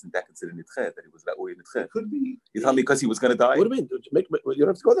 why isn't that considered Nidchet, that he was that way Nidchet? It could be. You tell me because he was going to die? What do you mean? You don't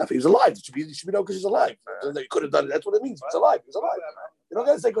have to go there. If he's alive, it should be no because he's alive. He could have done it. That's what it means. He's alive. He's alive. You don't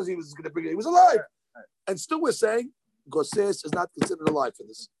got to say because he was going to bring it. He was alive. And still we're saying Goses is not considered alive for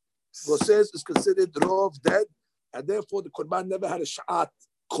this. Goses is considered Rov dead, and therefore the Qurban never had a Sha'at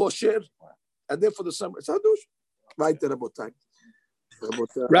kosher, and therefore the summer. It's Hadush. Right there, Rabotai.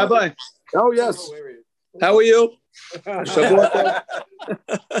 Rabbi. Oh, yes. How are you?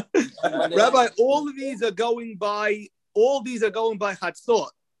 Rabbi, all these are going by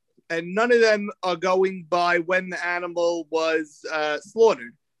Hatzot, and none of them are going by when the animal was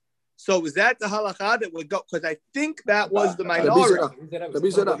slaughtered. So is that the halakha that would go? Because I think that was the minority. Rabbi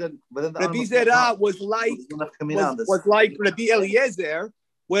Zera was like Rabbi Eliezer,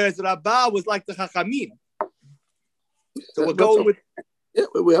 whereas Rabbah was like the Chachamim. So we're going with. Yeah,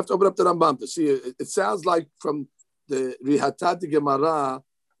 we have to open up the Rambam to see. It sounds like from the Rihatat Gemara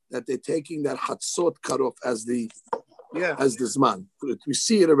that they're taking that Hatzot Karof as the Zman. We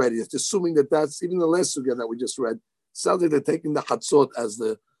see it already. It's assuming that's even the last sugya that we just read. Sounds like they're taking the Hatzot as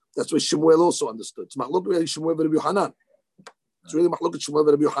the. That's what Shemuel also understood. It's Machlok really Shemuel Rabbi Yohanan. It's really Machlok Shemuel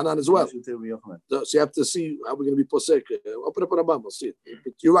Rabbi Yohanan as well. So you have to see how we're going to be posek. Open up a Rambam, we'll see it.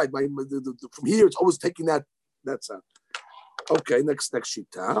 But you're right. From here, it's always taking that sound. Okay, next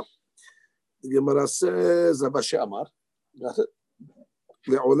shita. The Gemara says, Rabbi She'amar, got it?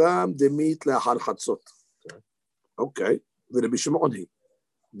 Le'olam demit le'achar chatzot. Okay. Rabbi Shimon he.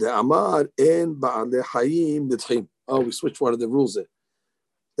 The Amar en ba'alei hayim nidchim. Oh, we switched one of the rules there.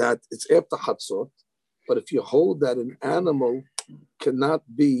 That it's after chatzot, but if you hold that an animal cannot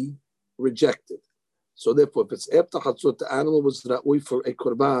be rejected. So therefore, if it's after chatzot, the animal was ra'ui for a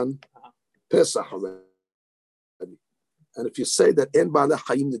korban Pesach already. And if you say that en ba'alei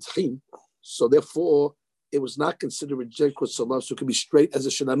hayim nidchim, so therefore it was not considered rejected with salah, so it could be straight as a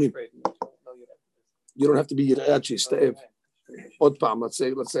shenamim. You don't have to be actually stay. Let's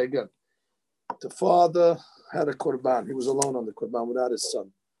say again. The father had a korban. He was alone on the korban without his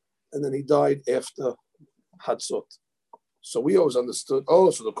son, and then he died after Hatzot. So we always understood. Oh,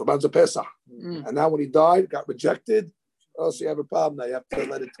 so the korban's a Pesach, and now when he died, got rejected. Oh, so you have a problem now. You have to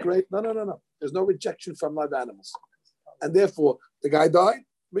let it grate. No. There's no rejection from live animals. And therefore, the guy died,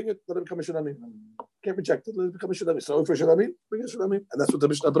 bring it, let it become a shenamim. Can't reject it, let it become a shenamim. So for shenamim, bring it a shenamim. And that's what the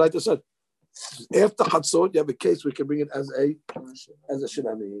Mishnah Baraita said. After Hatzot, you have a case we can bring it as a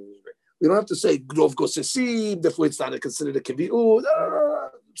shenamim. We don't have to say grov gosesim, therefore it's not considered a kevi'ud.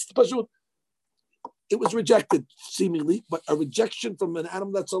 It was rejected, seemingly, but a rejection from an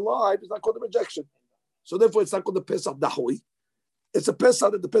animal that's alive is not called a rejection. So therefore, it's not called the Pesach Dahui. It's a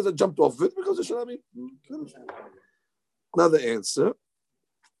Pesach that the Pesach jumped off of it because it's shenamim. Another answer,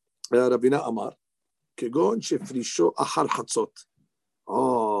 Ravina Amar, Kegon Shefrisho Achar Chatzot.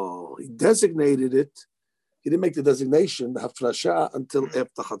 Oh, he designated it. He didn't make the designation, the Hafrasha, until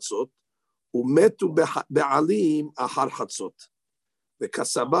after Chatzot. Umetu be'alim Achar Chatzot. The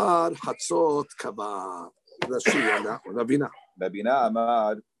Kasabar Chatzot Kaba. That's true on that one. Ravina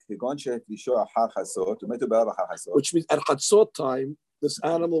Amar, Kegon Shefrisho Achar Chatzot, Umetu be'alim Achar Chatzot. Which means at Chatzot time, this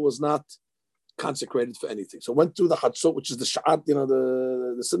animal was not consecrated for anything. So went through the Hatzot, which is the Sha'at,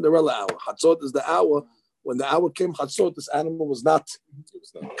 the Cinderella hour. Hatzot is the hour. When the hour came Hatzot, this animal was not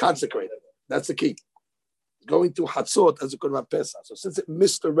consecrated. That's the key. going to Hatzot as a Korban Pesach. So since it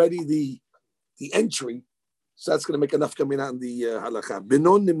missed already the entry, so that's going to make enough coming out in the halakha.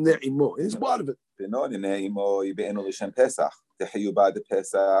 Benon nimne imo. He's part of it. Benon nimne imo yibeinu l'shem Pesach. Tehiyu ba'ad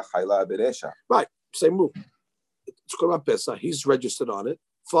Pesach chayla beresha. Right, same rule. It's Korban Pesach. He's registered on it.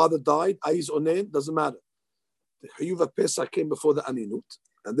 Father died. Aiz onen, doesn't matter. The Hayuv Pesach came before the Aninut,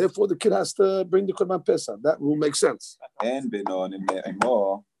 and therefore the kid has to bring the Korban Pesach. That rule makes sense. And benon nimne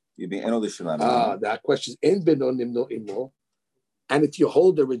imo yibeinu l'shem. That question is en benon nimno imo. And if you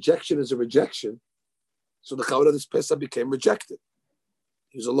hold a rejection as a rejection, so the Chaura of this Pesach became rejected.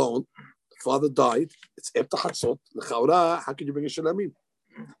 He was alone. The father died. It's after Hatzot. The Chaura, how can you bring a Shalamim?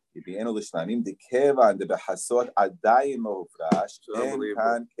 יביאנו לשלמים דקבע דבחסות עדיין לא הופרש, אין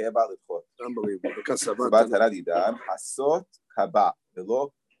כאן קבע לדחות. סיבת הרדידן, חסות קבע, ולא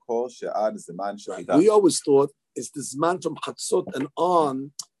כל שאר זמן שחיטה. We always thought it's the zman from Hatzot and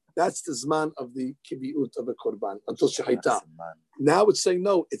on, that's the zman of the kibiut of a korban, until shechita. Now it's saying,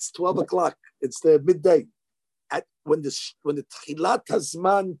 no, it's 12 o'clock. It's the midday. When the tchilat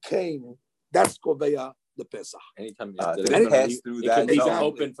hazman came, that's koveya the Pesach. Anytime they pass through that, can be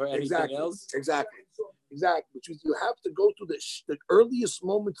open for anything else. Exactly. Which means you have to go to the earliest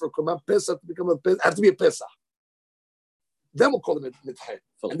moment for Korban Pesach to become a Pesach. Have to be a Pesach. Then we'll call it a Nidheh.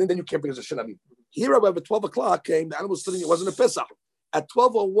 And then you can't bring as a Shanamim. Here, however, 12 o'clock came, the animal was sitting, it wasn't a Pesach. At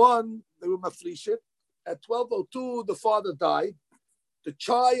 12:01, they were mafrishit. At 12:02, the father died. The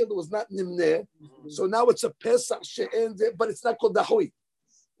child was not nimneh. So now it's a Pesach she'en, but it's not called dahui.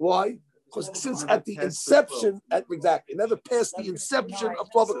 Why? Because since at the inception, it never passed the inception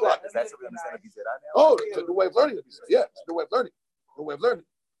of 12 o'clock. Oh, it's the way of learning. Yeah, it's the way of learning.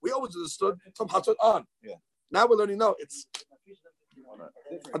 We always understood from Hatzot on. Yeah. Now we're learning, no, it's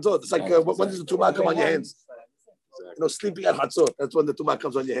Hatzot. It's like when does the tumah come on your hands? Sleeping at Hatzot. That's when the tumah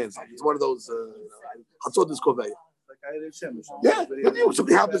comes on your hands. It's one of those, Hatzot is Koveya. Yeah,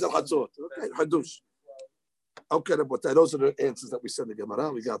 something happens at Hatzot. Okay, Hadush. Okay, but those are the answers that we said in the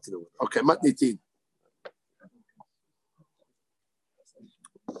Gemara. We got to do it. Okay, matnitin.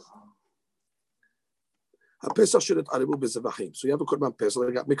 Pesach shouldn't aribu bezevachim. So you have a korban Pesach.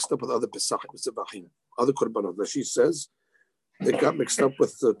 They got mixed up with other Pesach bezevachim, other korbanot. Rashi says they got mixed up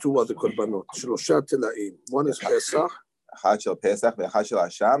with two other korbanot. Shlosha telaim. One is Pesach. Echad shel Pesach, ve'echad shel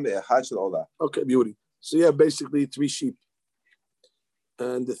Hasham, ve'echad shel Olah. Okay, beauty. So you have basically 3 sheep,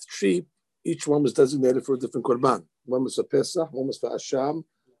 and the sheep, each one was designated for a different korban. One was for Pesach, one was for Hasham,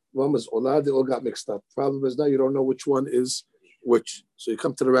 one was Olah. They all got mixed up. Problem is now you don't know which one is which. So you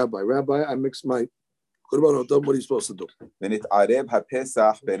come to the rabbi. Rabbi, I mixed my korban. What are you supposed to do? Ve'nit'arev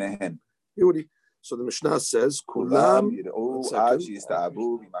ha'Pesach benehen. Beauty. So the Mishnah says, Kulam yir'u ad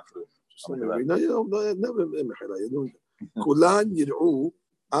sheyista'abu v'yimachru. Kulan yir'u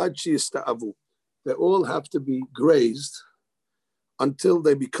ad sheyista'avu. They all have to be grazed until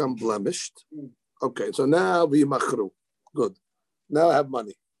they become blemished. Okay, so now v'yimachru. Good. Now I have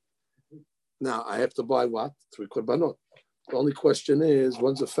money. Now I have to buy what? 3 korbanot. The only question is,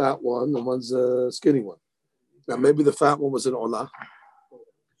 one's a fat one and one's a skinny one. Now maybe the fat one was an olah.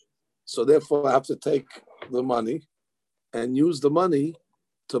 So therefore I have to take the money and use the money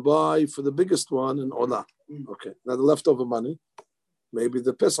to buy for the biggest one an olah. Okay, now the leftover money, maybe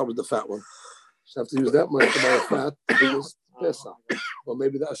the Pesach was the fat one. So I have to use that money to buy a fat, the biggest Pesach. Or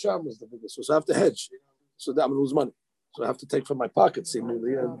maybe the Asham was the biggest. So I have to hedge. So that I'm going to lose money. So I have to take from my pocket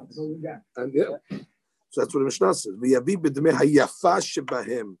seemingly. And yeah. So that's what the Mishnah says. V'yavi b'demei hayafa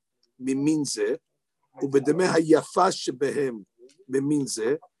shebahem mimin zeh, u'b'demei hayafa shebahem mimin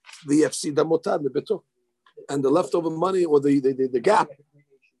zeh, v'yafsid ha'motad lebeto. And the leftover money or the gap,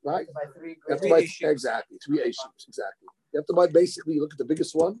 right? You have to buy, exactly, 3 Ashams, exactly. You have to buy, basically, you look at the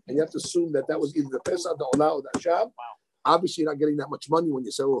biggest one, and you have to assume that was either the Pesach, the Olah, or the Asham. Obviously, you're not getting that much money when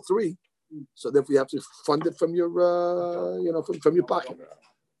you sell all 3. So therefore, you have to fund it from your, from your pocket.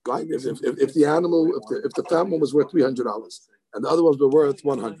 Right? If the animal, if the fat one was worth $300 and the other ones were worth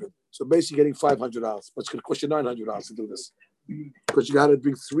 $100, so basically getting $500, but it's going to cost you $900 to do this because you got to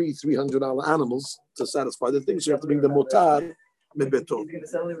bring $300 animals to satisfy the things. So you have to bring the motar midbeto.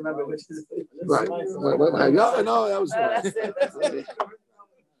 Right? Yeah, no, that was right.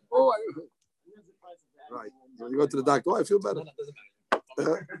 Right. When you go to the doctor, I feel better.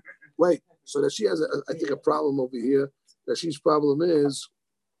 Wait. So that she has, I think, a problem over here. That she's problem is,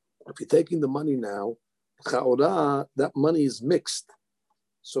 if you're taking the money now, that money is mixed.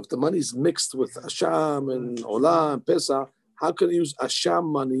 So if the money is mixed with Asham and Olah and Pesach, how can you use Asham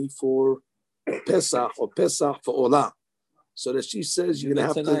money for Pesach or Pesach for Olah? So that she says you're going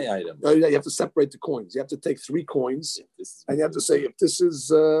to have to, you have to separate the coins. You have to take 3 coins, and you have to say if this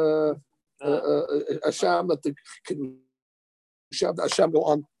is Asham, let the Asham go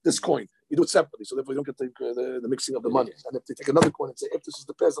on this coin. You do it separately, so therefore you don't get the mixing of the money. And if they take another coin and say, if this is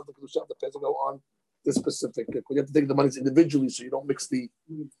the Pesach, the Pesach go on this specific coin. You have to take the monies individually, so you don't mix the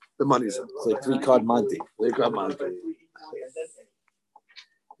monies. It's like 3-card Monte. 3-card Monte.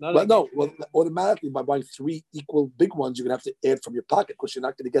 But no, well, automatically by buying 3 equal big ones, you're gonna have to add from your pocket because you're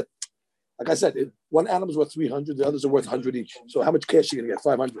not gonna get. Like I said, one animal's worth 300, the others are worth 100 each. So how much cash are you gonna get?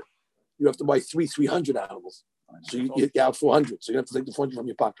 500. You have to buy 300 animals. So you get out 400. So you have to take the 400 from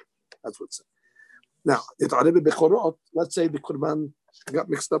your pocket. That's what it says. Now, let's say the Qurban got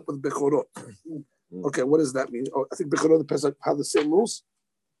mixed up with Bechorot. Okay, what does that mean? Oh, I think Bechorot and Pesach have the same rules.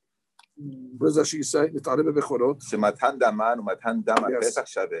 What does Rashi say? שמתן דמן ומתן דם הפסח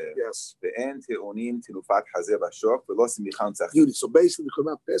שווה. Yes. ואין טעונים תנופת חזה בשוק ולא סמיכה ונצח. So basically, the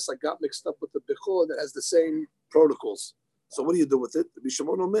Qurban Pesach got mixed up with the Bechor that has the same protocols. So what do you do with it? The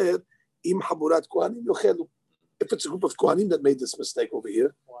Bishimon Omer, im haburat kohanim yochelu. If it's a group of kohanim that made this mistake over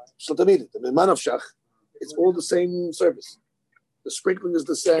here, so to mean it. The Mimanav Shach, it's all the same service. The sprinkling is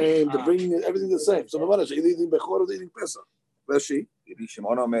the same, the bringing, everything is the same. So Mimanav Shach, either eating Bechor or eating Pesach. Rashi. רבי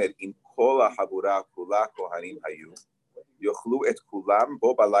שמעון אומר, אם כל החבורה כולה כהנים היו, יאכלו את כולם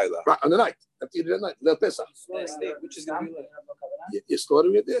בו בלילה. Right, on the night. After you do that night, Leil Pesach. Which is going to be You're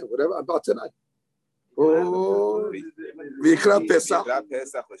slaughtering it there, whatever, about tonight. Oh, ויקרא פסח. ויקרא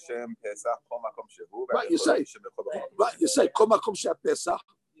פסח לשם פסח כל מקום שהוא. Right, you say, כל מקום שהפסח,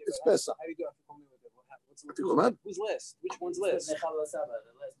 it's Pesach. How do you do it? Who's list? Which one's list? Which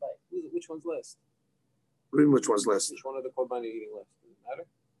one's list? Which one's less? Which one of the Korban eating list? Does it matter?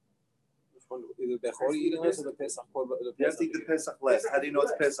 Which one? Is the Bechor eating list or the Pesach Korban? You have to eat the Pesach list. How do you know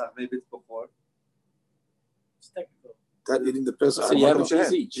it's Pesach? Maybe it's before. It's technical. That eating the Pesach. So you have a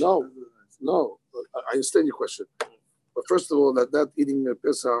piece each. No. I understand your question. But first of all, that eating the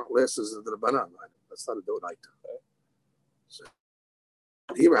Pesach last is the Rabbanan. That's not a Doraita. So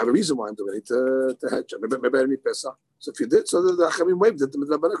here I have a reason why I'm doing it to hedge. Maybe I need Pesach. So if you did, so the Achamim waived it to the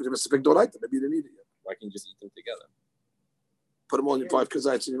Rabbanan because you have a specific Doraita. Maybe you didn't eat it yet. Why can't you just eat them together? Put them all in 5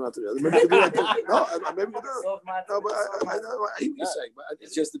 kazayits in your mouth together. Maybe you do that. No, maybe you do. No, but I hear what you're saying. But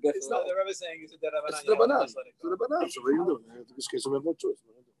It's just the best. It's not the Rebbe saying it's a Rabbanan. it's the Rabbanan. It's the Rabbanan. So what do you do? In this case, we have no choice.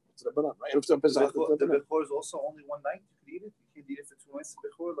 It's the Rabbanan, right? If it's on Pesach, The Bechor is also only one night. You could eat it. You can't eat it for 2 nights.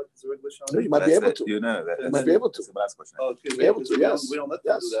 Bechor, like it's a regular No, you might be able to. You know, You might be able to. That's the last question. Oh, You be able to, yes. We don't let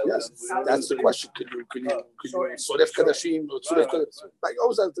them do that. Yes. That's the question. Could you Soref Kadashim or Soref Kadashim? Like,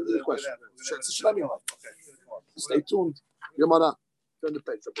 always that's the question. It's a Shlamim. Stay tuned. Gemara. Turn the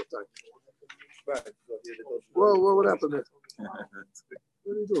page up one time. Whoa, what happened there?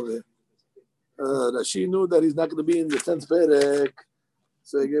 What are you doing there? Rashi knew that he's not going to be in the 10th Perek.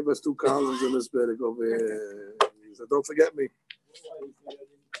 So he gave us 2 columns in this Perek over here. He said, don't forget me.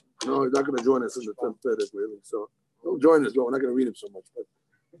 No, he's not going to join us in the 10th Perek, really. So don't join us, though. We're not going to read him so much. But,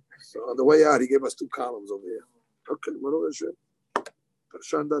 so on the way out, he gave us 2 columns over here. Okay, Manu Hashem.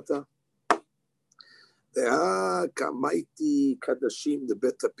 Parshan Data. Kamaiti Kadashim the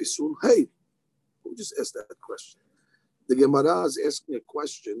Beta Pisul. Hey, who just asked that question? The Gemara is asking a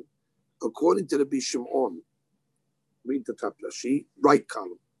question according to the Bishimon. Read the top Rashi, right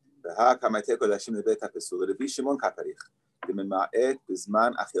column. כמתי קודשים לבית הפסול, רבי שמעון כפריך, דממעט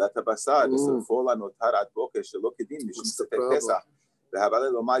בזמן אכילת הבשר, וסופו לנותר עד בוקר שלא כדין משום ספק פסח, והבא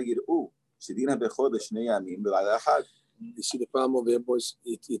לומר יראו שדין הבכור בשני ימים בלילה אחד. You see the problem over here, boys?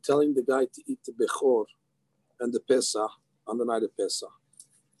 You're telling the guy to eat the Bechor and the Pesach on the night of Pesach.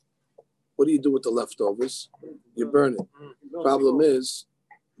 What do you do with the leftovers? You burn it. Problem is,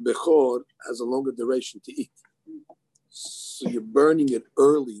 Bechor has a longer duration to eat. So you're burning it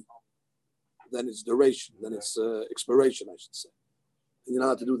early than its duration, than its expiration, I should say. And you're not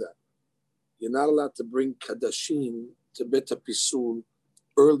allowed to do that. You're not allowed to bring Kadashim to Beta Pisul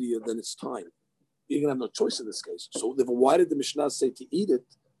earlier than its time. You're going to have no choice in this case. So why did the Mishnah say to eat it?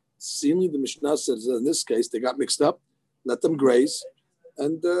 Seemingly the Mishnah says in this case, they got mixed up, let them graze,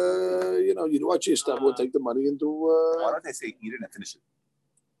 and, you do what you stuff, we'll take the money and do... Why don't they say eat it and finish it?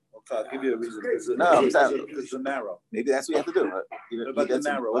 Okay, I'll give you a reason. It's the marrow. Maybe that's what you have to do. What about the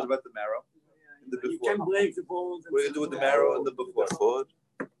marrow? What about the marrow? In the before. You can break the bones. What are you going to do with the marrow and the before?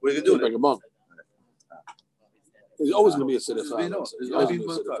 What are you going to do with Bring it? them on. There's always going to be a Siddur.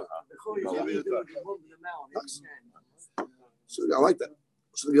 So I like that.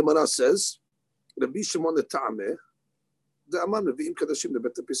 So the Gemara says, Rabbi Shimon the Ta'ameh, the Aman Revi'im Kadashim the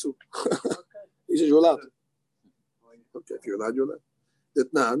Beta Pisul. He says, you're allowed. Okay, if you're allowed, you're allowed.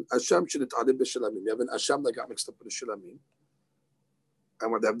 Detnan, Asham should Adib B'Shalamim. You have an Asham that got mixed up with the Shalamim.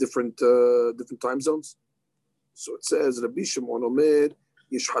 And they have different time zones. So it says, Rabbi Shimon Omer,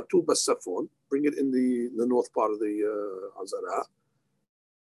 Yishhatu basafon, bring it in the north part of the Azara.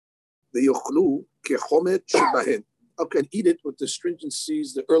 The yochlu kechomet shebahen. Okay, and eat it with the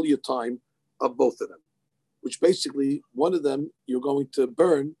stringencies, the earlier time of both of them, which basically one of them you're going to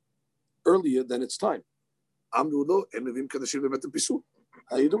burn earlier than its time. Amru lo emivim kadashim lebet pisul.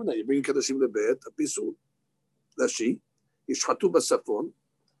 How are you doing that? You're bringing kadashim lebet pisul. Rashi yishhatu basafon.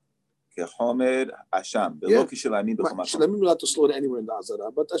 Kechomer asham. Yeah. Shlamim you're allowed to slaughter anywhere in the Azara,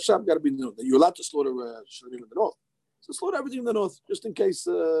 but asham got to be in the north. You're allowed to slaughter shlamim in the north. So slaughter everything in the north, just in case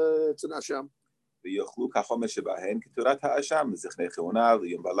it's an asham. That's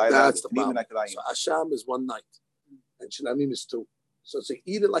the problem. So asham is one night, and shlamim is two. So it's like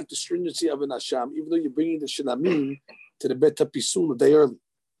eat it like the stringency of an asham, even though you're bringing the shlamim to the bet pisul a day early.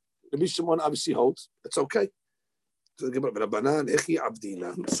 Rabbi Shimon obviously holds it's okay. So what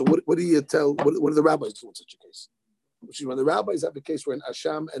do you tell? What do the rabbis do in such a case? When the rabbis have a case where an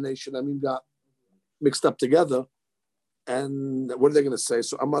asham and a shlamim got mixed up together, and what are they going to say?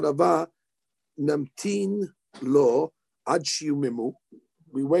 So amarava namtin lo ad shiumimu.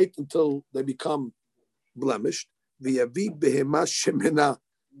 We wait until they become blemished. V'yavi behema shemena,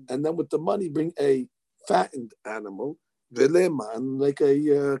 and then with the money bring a fattened animal. Velema, and like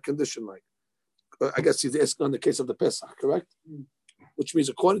a condition like. I guess he's asking on the case of the Pesach, correct? Which means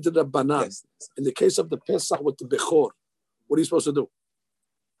according to the Banan, yes. In the case of the Pesach with the Bechor, what are you supposed to do?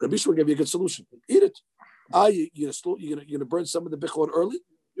 Rabbi Shimon gave you a good solution. Eat it. You're going to burn some of the Bechor early?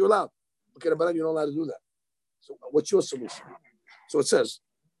 You're allowed. Okay, the Banan, you're not allowed to do that. So what's your solution? So it says,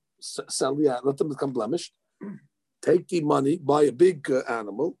 sell the let them become blemished. Take the money, buy a big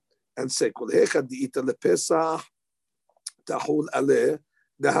animal, and say, Kol hechad di'ita lepesach tahul aleh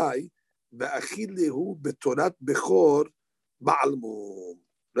dahai ve'achilehu betorat bechor ba'almum.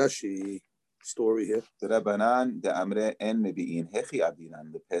 Rashi story here. Rabbanan de'amre en nebi'in hechi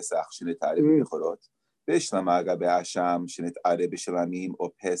abinan lepesach shenetare b'bechorot ve'shlama gabe asham shenetare b'shlamim o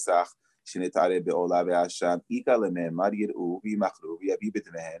pesach shenetare be'ola ve'asham ika lememar yir'u v'yimachru v'yabi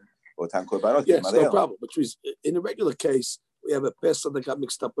b'dnehen. Yes, no problem. Which is in a regular case, we have a pesach that got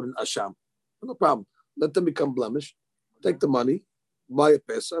mixed up with an asham. No problem. Let them become blemished. Take the money, buy a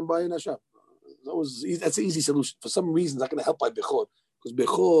pesach, and buy an asham. That's an easy solution. For some reason, it's not going to help by bechor, because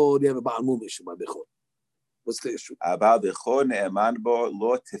bechor they have a ba'almum issue by bechor. What's the issue? About bechor ne'eman bo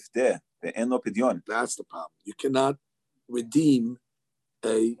lo tifteh ve'en lo pidyon. That's the problem. You cannot redeem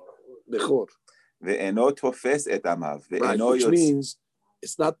a bechor. Ve'eno tofes et amav. Which means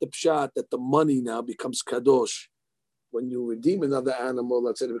it's not the pshat that the money now becomes kadosh. When you redeem another animal,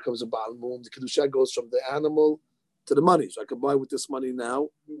 let's say it becomes a Baal Mum, the kedusha goes from the animal to the money. So I can buy with this money now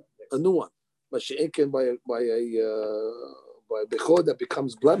a new one. But she ain't can buy a bechor that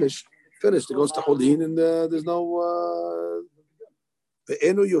becomes blemished, finished. It goes to Holin, and there's no. The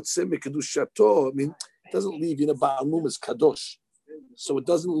enu yotzem kedushato. I mean, it doesn't leave. Baal Mum is kadosh, so it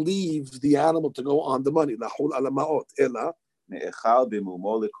doesn't leave the animal to go on the money. Lahol ala ma'ot ela. The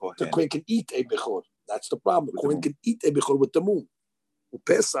Kohen can eat a bechor. That's the problem. The Kohen can eat a bechor with the moon.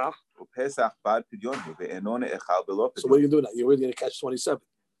 Pesach. So what are you doing now? You're really going to catch 27.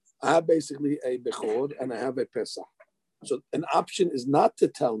 I have basically a bechor and I have a pesach. So an option is not to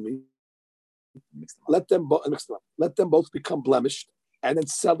tell me, let them both become blemished and then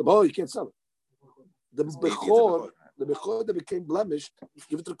sell them. Oh, you can't sell it. The bechor that became blemished,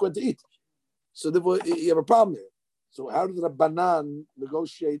 give it to the Kohen to eat. So therefore, you have a problem here. So how does the Banan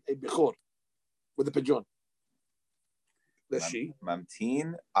negotiate a bechor with the pigeon?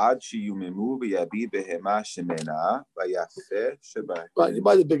 Mamtin ad sheyumemu v'yabi behema shemena v'yafeh sheba. Right, you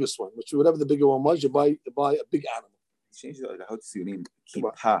buy the biggest one, which whatever the bigger one was, you buy a big animal. Change it. How does it mean?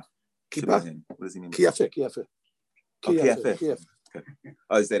 Kippah. Kippah. What does it mean? Kiyafeh.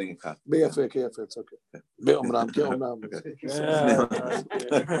 Oh, is that in kaf? Kiyafeh. It's okay. Be'omram.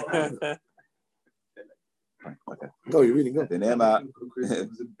 Okay. No, you're reading good. The name. I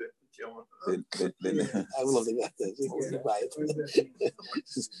love the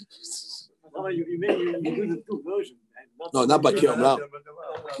you do the two versions. No, not by Kiyom Ram.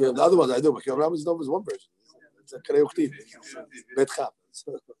 The other ones I do, but Kiyom Ram is one version. It's a Kareyuktiv. Bet Chab.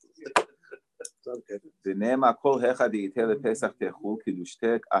 The name Kol Hechad Yitel Pesach Techul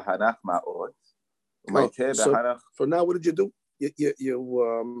Kidushtek Ahanach Ma'ot. So now, what did you do? You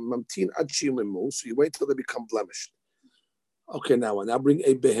mamtin ad shilimu, so you wait till they become blemished. Okay, now bring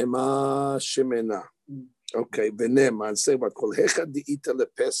a behema shemena. Okay, benema, and say what kol hechad di'ita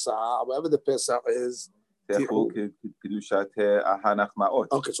lepesach, whatever the pesach is. Okay,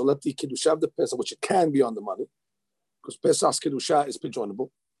 so let the kedusha of the pesach, which it can be on the money, because pesach's kedusha is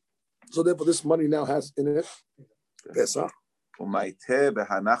pigeonable. So therefore, this money now has in it pesach. Right,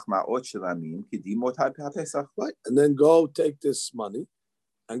 and then go take this money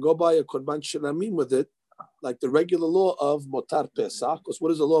and go buy a korban shilamim with it, like the regular law of motar pesach. Because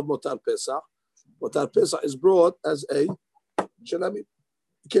what is the law of motar pesach? Motar pesach is brought as a shilamim.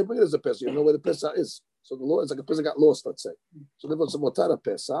 You can't bring it as a pesach. You don't know where the pesach is. So the law is like a pesach got lost, let's say. So therefore it's a motar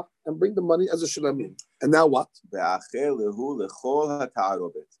pesach and bring the money as a shilamim. And now what?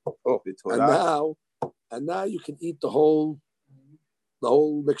 And now you can eat the whole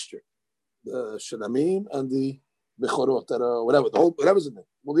mixture, the shilamim and the bechorot, whatever's in there.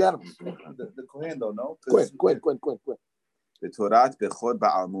 Well, the animals. The kohen though, no? Kohen. בתורת בכור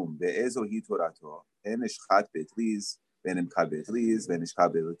בעלמום, באיזו היא תורתו, אין נשחט בתריז, ואין נמכר בתריז, ואין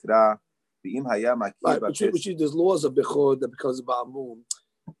נשחט בלקרא, ואם היה מכיר בפסח... Which there's laws of bechor that because of ba'amum,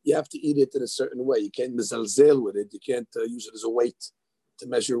 you have to eat it in a certain way. You can't mezalzel with it. You can't use it as a weight to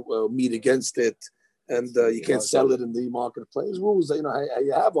measure meat against it, and you can't sell it in the marketplace. Rules that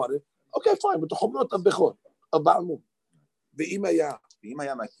you have on it. Okay, fine, but the chomrot of bechor, of ba'amum. ואם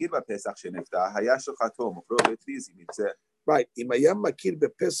היה מכיר בפסח שנפטר, היה שוחטו, מוכרו בתריז, אם ירצה. Right. If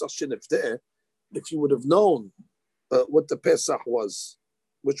you would have known what the Pesach was,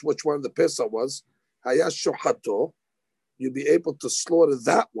 which one of the Pesach was, hayash shohato, you'd be able to slaughter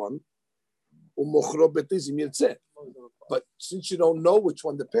that one. But since you don't know which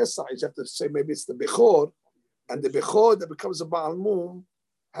one the Pesach is, you have to say maybe it's the Bechor, and the Bechor that becomes a Baal Mum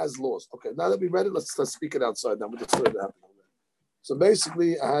has laws. Okay, now that we read it, let's speak it outside now. We just let it happen. So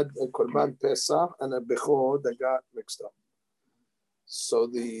basically, I had a Korban Pesach and a Bechor that got mixed up. So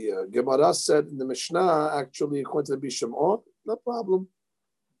the Gemara said in the Mishnah, actually, according to the Bishimon, no problem.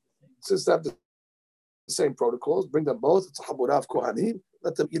 Since they have the same protocols, bring them both. It's a Haburav Kohanim.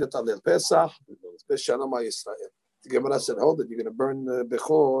 Let them eat it on their Pesach. The Gemara said, hold it, you're going to burn the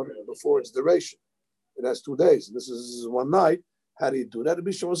Bechor before its duration. It has 2 days. And this is one night. How do you do that? The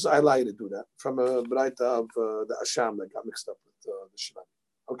Bishimon says, I like to do that. From a Braita of the Asham that got mixed up with the Shemani.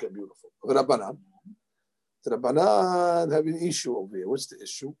 Okay, beautiful. Rabbanan. The Rabbanan have an issue over here. What's the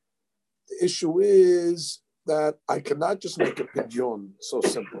issue? The issue is that I cannot just make a pidyon so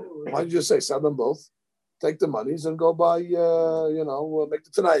simple. Why don't you just say, sell them both, take the monies, and go buy, make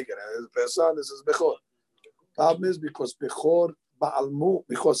the Tanai again. This is Pesach, this is Bechor. Problem is because Bechor, Ba'almu,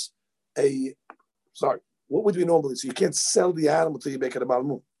 what would we normally say? You can't sell the animal until you make it a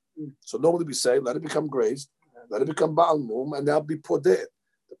Ba'almu. So normally we say, let it become grazed, let it become Ba'almu, and that'll be podeh.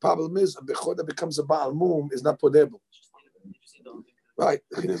 The problem is a bechor that becomes a Baal Mum is not podable. Right.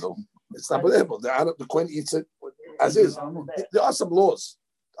 It's not podable. The Kohen eats it as is. There are some laws.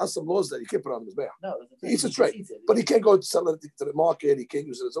 That you can't put on his mouth. He eats it straight. But he can't go sell it to the market. He can't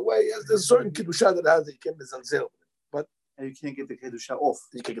use it as a way. There's certain kedusha that has that you can't mezalzel. But you can't get the kedusha off.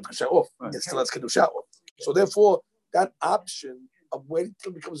 You can't get the kedusha off. Right. It still has kedusha off. So therefore, that option of waiting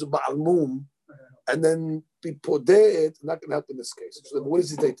till it becomes a Baal Mum and then be poded, not going to help in this case. So what does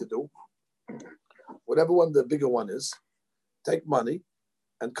he take to do? Whatever one the bigger one is, take money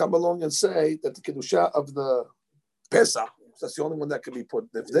and come along and say that the kedusha of the Pesach, that's the only one that can be put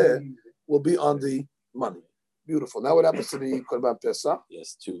there, will be on the money. Beautiful. Now what happens to the Korban Pesach?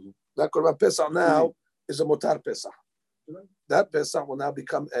 Yes, two. That Korban Pesach now is a motar Pesach. That Pesach will now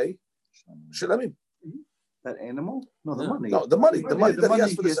become a shilamim. That animal? No, the money. No, the money. The money that he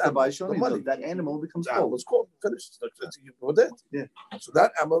has for this animal. The money. That animal becomes cold. It's cold. Finished. You're dead. Yeah. So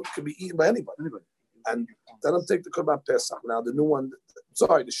that animal can be eaten by anybody. And then I'll take the Korban Pesach. Now the new one, the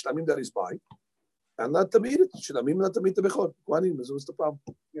shlamim that he's buying, and let them eat it. Shlamim, let them eat the bechor. What's the problem?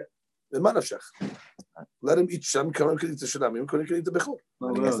 Yeah. Let him eat shlamim. Kohen can eat the shlamim. Kohen can eat the bechor.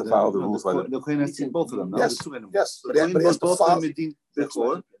 He has to follow the rules. The Kohen has to eat both of them. Yes. Yes. But he has to follow the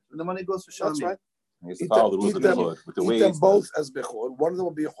bechor, and the money goes for shlamim. That's right. He has to follow the rules of bechor with the ways. Eat them both as bechor. One of them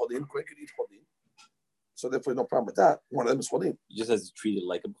will be a cholim. Kohen can eat cholim. So therefore, no problem with that. One of them is cholim. He just has to treat it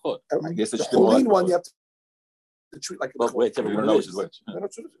like a bechor. I guess the cholim one you have to treat like a bechor. Wait, you don't know which is which. You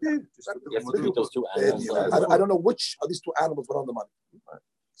have to treat those two animals. I don't know which of these two animals were on the money.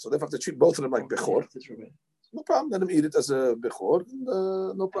 So they have to treat both of them like bechor. No problem. Let them eat it as a bechor.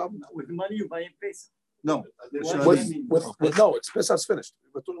 No problem. With the money you buy in Pesach. No. No, it's Pesach's finished.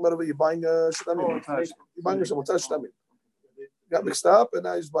 We're talking about whether you're buying shlamim. You're buying a shlamim. Got mixed up, and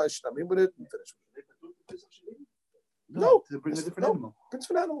now he's buying shlamim with it and finish. No, they bring a different animal.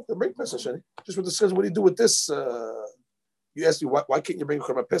 Different animal. They bring Pesach. Just with discussing, what do you do with this? You asked me why can't you bring a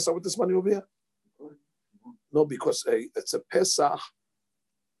Korban Pesach with this money over here? No, because it's a Pesach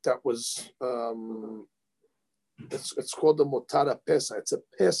that was it's called the Motara Pesach. It's a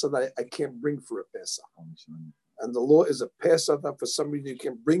Pesach that I can't bring for a Pesach. And the law is a Pesach that for some reason you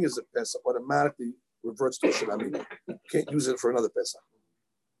can bring as a Pesach automatically reverts to a Shlamim. You can't use it for another Pesach.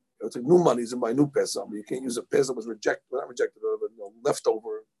 It's like new money's in my new Pesach. You can't use a Pesach that was rejected, not rejected, but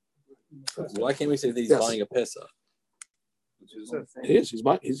leftover. Why can't we say that he's buying a Pesach? He is. He's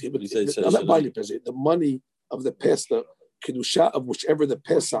buying. I'm not buying a Pesach. The money of the Pesach, Kedusha of whichever the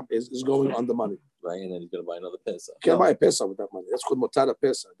Pesach is going on the money. Right, and then he's going to buy another Pesach. You can't buy a Pesach with that money. That's called Motara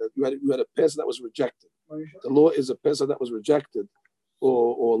Pesach. You had a Pesach that was rejected. The law is a Pesach that was rejected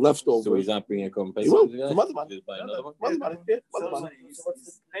or leftover. So he's not bringing a Korban Pesach. He will. From other money. Buy another one. Other money.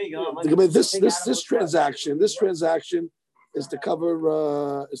 Yeah, other money. This transaction is to cover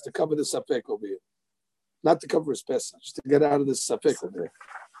the Safek over here, not to cover his Pesach, just to get out of this Safek over here.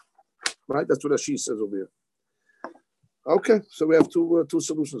 Right? That's what Rashi says over here. Okay, so we have two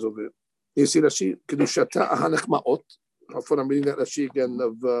solutions over here. You see Rashi, Kedushata Ahanach Ma'ot. Therefore, I'm reading that Rashi again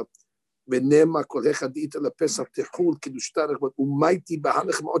of Venema Kol Hechad Ita LaPesach Techul Kedushta Rechmat Umaiti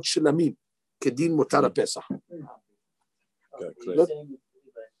B'Ahanach Ma'ot Shelamim Kedin Motara Pesach.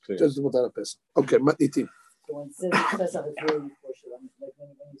 Just Motara Pesach. Okay, Matnitim. So when it says Pesach, it's really for Shelamim. Like when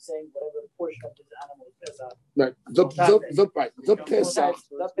you're saying whatever portion of this animal is Pesach. Right. The Pesach,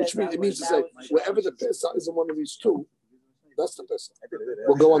 which means it means to say wherever the Pesach is in one of these two, that's the Pesach.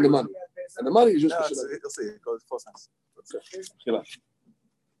 We'll go on the money. And the money is just for Shelamim. You'll see. It goes 4 cents. Okay.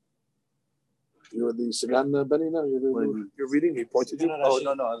 You were the Sagan Benny now? You're reading? He pointed you? Oh,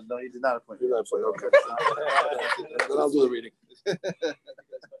 no, he did not point. Okay. Then I'll do the reading.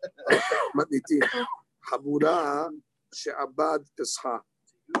 Matnitim. Habura she'abad pescha.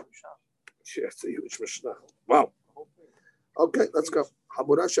 That's a huge Mishnah. Wow. Okay, let's go.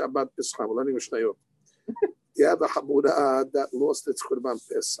 Habura she'abad pescha. We're learning Mishnayot. You have a Habura that lost its Korban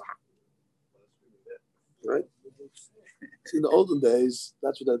Pesach. Right? See, in the olden days,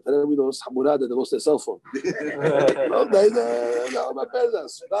 that's what we lost Habura that they lost their cell phone. No, they about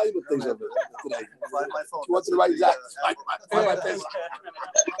Pesach. Valuable things of it today. My phone. You want to write that? My Pesach.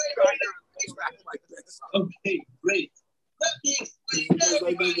 Okay, great. Let me explain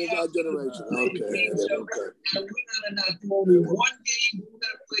that. Our generation. Okay. We're not only one game. We're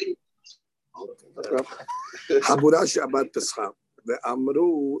gonna play. Habura she'abad pescha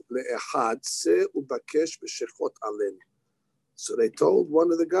ve'amru le'echad se ubakesh b'shechot alen. So they told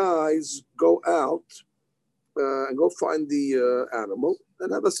one of the guys, go out and go find the animal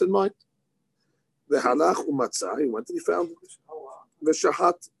and have us in mind. Ve'halach u'matzah. He went and he found it.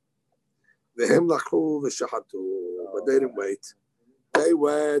 Ve'shahat. Ve'hem lachu ve'shahatu. But they didn't wait. They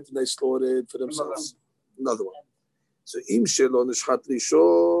went and they slaughtered for themselves. Another one. So im shelo nishchat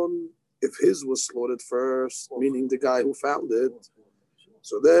rishon. If his was slaughtered first, meaning the guy who found it,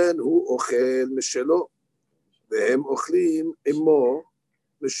 so then hu ochel mishelo, vehem ochlim imo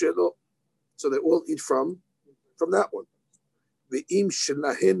mishelo. So they all eat from that one. Ve'im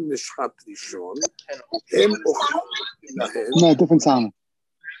shelahem nishchat rishon, hem ochlim lahem. No, different sound.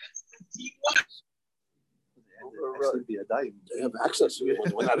 They have access.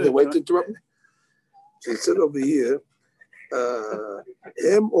 We're not there. Wait to interrupt me. So it said over here,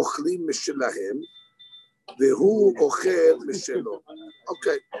 הם אוכלים משלהם, והוא אוכל משלו.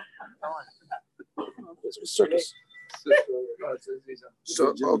 Okay. It's a circus.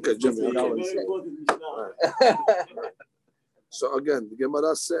 So, okay, Jimmy. Okay. So again, the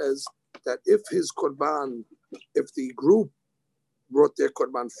Gemara says that if the group brought their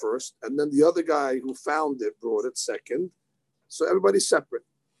korban first, and then the other guy who found it brought it second, so everybody's separate.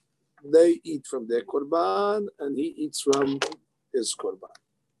 They eat from their korban, and he eats from his korban.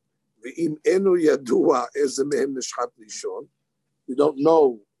 V'im enu yadua eze mehem nishchat rishon. You don't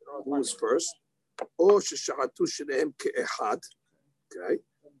know who was first. Or sheshachatu shnehem ke'ehad. Okay.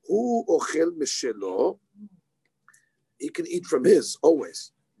 Hu ochel mishelo. He can eat from his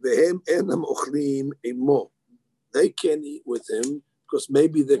always. V'hem enam ochlim imo. They can eat with him because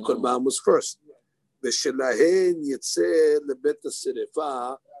maybe their korban was first. V'shelahen yitzeh lebet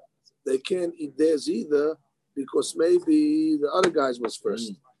ha'serefa. They can't eat theirs either because maybe the other guys was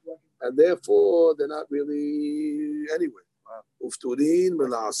first. And therefore, they're not really anyway. Ufturin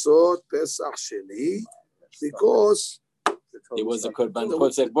mela'asot pesach sheni, because it was a korban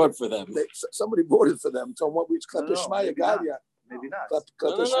pesach bought for them. Somebody bought it for them. So what we klepe shmaya galia. Maybe not.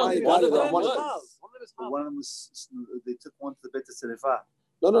 Klepe shmaya galia. One of them was. They took one to the bet serefa.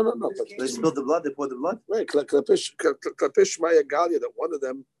 No. They spilled the blood. They poured the blood. Right. Klepe shmaya galia. That one of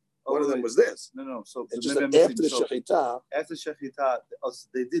them was this. No. So it's just after the shechita. After shechita,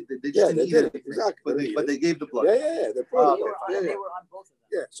 they did. They just didn't eat it. Exactly. But they gave the blood. Yeah. They brought it. They were on both of them.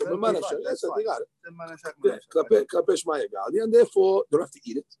 Yeah. So that's what they got it. Klepe shmaya galia, and therefore they don't have to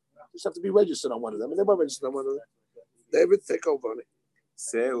eat it. They just have to be registered on one of them, and they were registered on one of them. David, take over on it.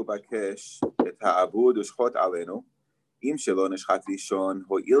 צא ובקש את העבוד ושחוט עלינו, אם שלא נשחט ראשון,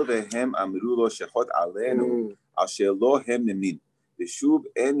 הואיל והם אמרו לו שחוט עלינו, אשר לא הם נמנים, ושוב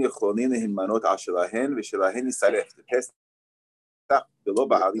אין יכולים להימנות על שלהן, ושלהן יישרף. זה פסח ולא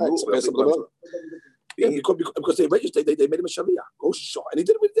בעלים הוא. Because they registered, they made him a Sharia. Oh, sure. And he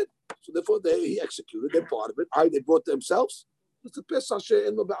did what he did. So therefore, he executed their part of it. They brought themselves. It's the Pesach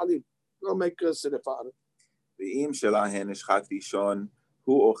in the Ba'alim. They'll make a Siddur out of it. ואם שלהן נשחט ראשון,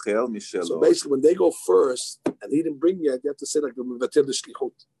 הוא אוכל משלו. So basically, when they go first, and he didn't bring yet, you have to say like the Mevatel the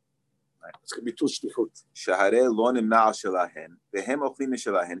Shlichut. It's going to be two Shlichut. שהרי לא נמנע על שלהן, והם אוכלים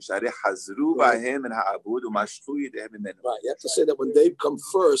משלהן, שהרי חזרו בהם מן העבוד ומשכו ידיהם ממנו. Right, you have to say that when they come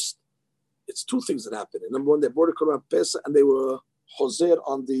first, it's two things that happen. And number one, they brought a Korban Pesach, and they were Hoser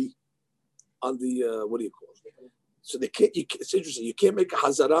on the what do you call it? So they can't. It's interesting. You can't make a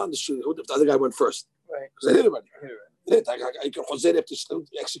Hazara on the Shlichut if the other guy went first. Right. Because they hit him. You can Hoser after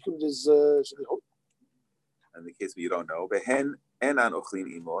he executed his Shlichut. In the case where you don't know, והן אינן אוכלים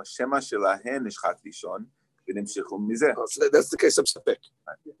עמו, שמא שלהן נשחט ראשון, ונמשכו מזה. So that's the case of Sepek.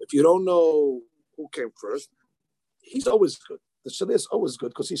 If you don't know who came first, he's always good. The Shalia is always good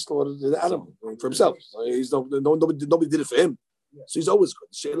because he slaughtered the animal for himself. So nobody did it for him. So he's always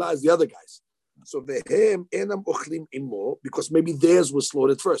good. Sheila is the other guys. So vehem enam ochlim imo, because maybe theirs was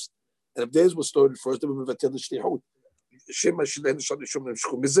slaughtered first. And if theirs was slaughtered first, they would have the shlihut. Shema shelen shadishum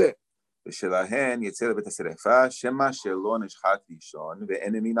nemshchu mizeh. ושלהן יצא לבית השרפה, שמא שלא נשחט ראשון,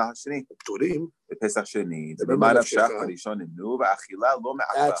 ואין מן השני. פטורים. בפסח שני, ובמה נפשך בראשון נמנו, ואכילה לא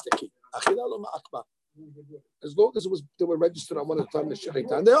מעכבה. That's the key. אכילה לא מעכבה. As long as they were registered on one at a time, the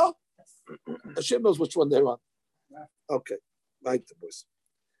Shechita, and they are. Hashem knows which one they're on. Okay, right, boys.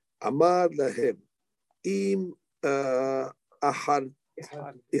 Amar lahem, im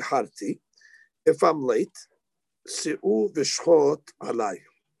iharti, if I'm late, si'u v'shchot alay.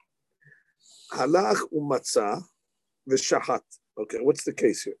 Halach u'matzah v'shahat. Okay, what's the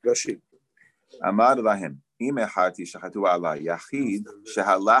case here? Rashi. אמר להם, אם איחרתי שחטו עלי, יחיד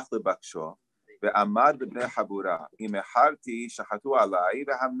שהלך לבקשו, ועמד בבני חבורה, אם איחרתי שחטו עלי,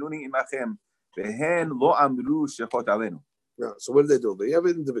 והמנוני עמכם, והן לא אמרו שחוט עלינו. So what did they do? They have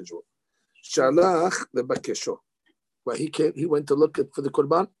an individual. Shalach lebakesho. Well, he went to look for the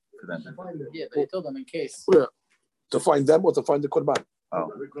korban? Yeah, but he told them in case. Yeah. To find them or to find the korban?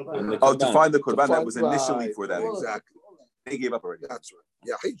 To find the korban that was initially for them. Exactly. They gave up already. That's right.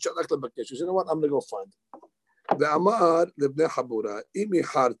 Yeah, he shalach lebakesho. You know what? I'm going to go find it. The Amar lebnei Habura, imi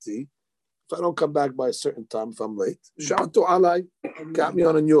harti, if I don't come back by a certain time, if I'm late, sha'atu alai, got me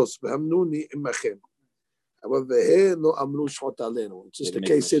on a news, v'hamnuni imachem. It's just the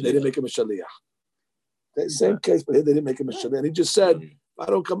case here, they didn't make him a shaliach. The same case, but here they didn't make him a shaliach. And he just said, if I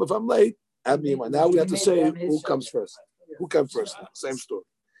don't come, if I'm late, add me in. Now we have to say who comes first. Who came first? Same story.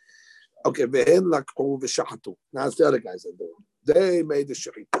 Okay, now it's the other guys that do it. They made the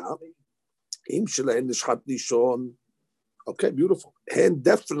shechita. Okay, beautiful. Hen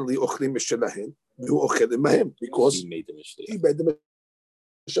definitely ochlim shelahen. Because he made them a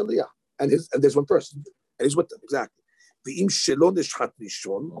shaliach. And there's one person. And he's with them, exactly.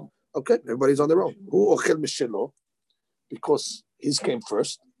 Okay, everybody's on their own. Who ochel mishelo? Because his came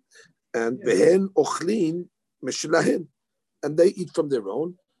first. And vehen ochlin mishelahen. And they eat from their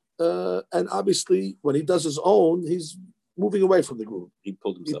own. And obviously, when he does his own, he's moving away from the group. He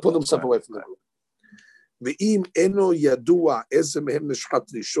pulled himself away from the group. Ve'im eno yadua eze mehem nishchat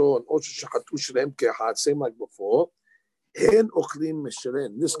rishon or shechatu shelem ke'achad, same like before. Hen ochlim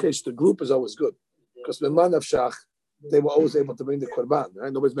mishelen. In this case, the group is always good because b'man avshach they were always able to bring the korban.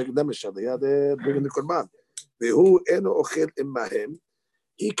 Right? Nobody's making them a shaliach; they're bringing the korban. Ve'hu eno ochel imahem.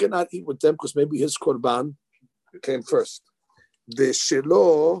 He cannot eat with them because maybe his korban came first.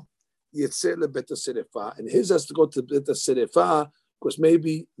 Ve'shelo yitzeh lebet haserefa, and his has to go to bet haserefa because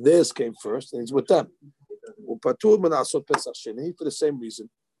maybe theirs came first and he's with them. Upatur menasot pesach sheni for the same reason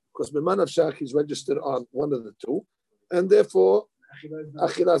because b'man avshach he's registered on one of the two. And therefore,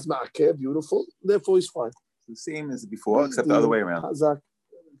 Achilas Ma'akeh, beautiful. Therefore, he's fine. The same as before, except the other way around.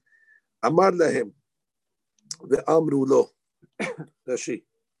 Amar lahem, ve'amru lo. Rashi.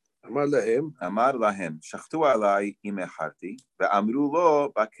 Amar lahem. Amar lahem, shachtu alai im echarti, ve'amru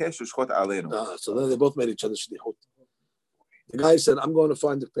lo, bakesh u'shchot alenu. So then they both made each other shlichut. The guy said, I'm going to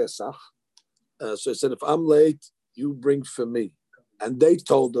find the Pesach. So he said, if I'm late, you bring for me. And they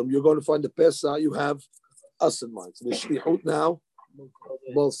told him, you're going to find the Pesach, you have us in mind. So the shlichut now,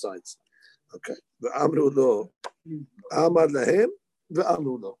 both sides. Okay. Ve'amru lo. Amar lahem,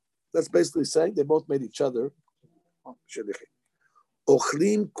 ve'amru lo. That's basically saying they both made each other shlichim.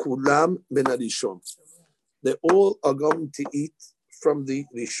 Ochlim kulam ben harishon. They all are going to eat from the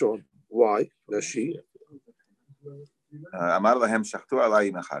Rishon. Why? Rashi. אמר להם שחטו עליי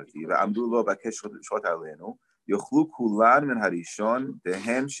אם אכלתי, ועמדו לו בקש שחוט עלינו, יאכלו כולן מן הראשון,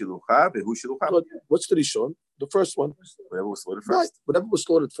 דהן שלוחה והוא שלוחה. What's the Rishon? The first one. Whatever was slaughtered Right. first. Whatever was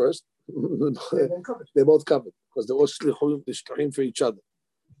slaughtered first, they're both covered because they're all shlichim for each other.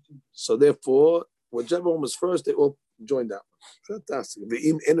 So therefore, whichever one was first, they all joined that one. Fantastic.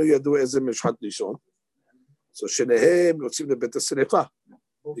 So shenehem yotzim lebet hasrefa,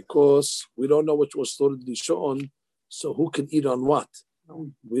 because we don't know which was slaughtered Rishon. So who can eat on what?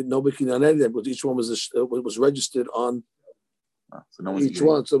 Nobody can eat on anything, because each one was registered on so no one's each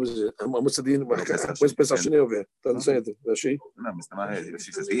one. So what's the din? Where's Pesachim over here? Doesn't say anything. Rashi? No, Mr. Maher.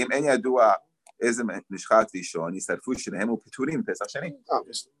 She says, אם אין ידוע איזה נשחט ראשון, ישרפו שניהם ופטורים פסח שני.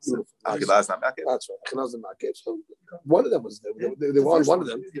 אכילה אז נמעקב. That's right. אכילה אז נמעקב. So one of them was there. They were on one of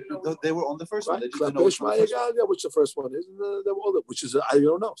them. They were on the first one. They didn't know which the first one is. They were all there, which is, I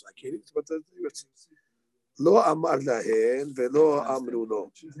don't know. So I can't eat. But לא אמר להן ולא אמרו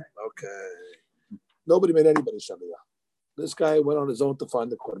לו. Okay. Nobody made anybody shaliach. This guy went on his own to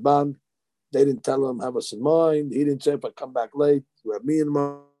find the korban. They didn't tell him, have us in mind. He didn't say, if I come back late, you have me in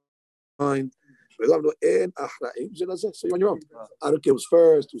mind. So you're on your own. I don't care who's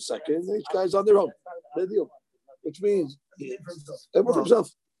first, who's second. Each guy's on their own. Which means everyone for himself.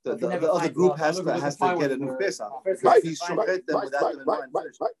 The other group has to get a new Pesach. Right. He's shochet them without them in mind.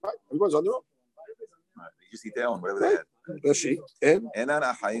 Right. Everyone's on their own. They just eat their own, whatever they had. Rashi, and אינן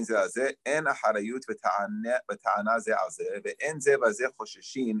אחראים זה על זה, אין אחריות וטענה זה על זה, ואין זה בזה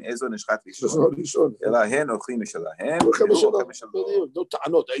חוששים איזו נשחט ראשון, אלא הן אוכלים משלהם, no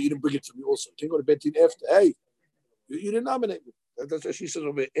טענות. Hey, you didn't bring it to me also. You can't go to bed after. Hey, you didn't nominate me. That's what she says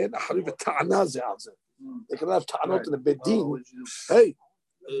over here. אין אחריות וטענה זה על זה. They can have טענות in the bed din. Hey,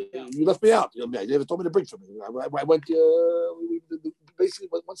 you left me out. You never told me to bring for me. I went, basically,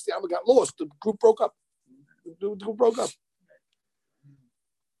 once the animal got lost, the group broke up. The group broke up.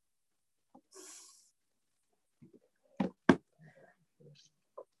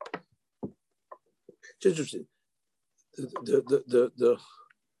 It's interesting. The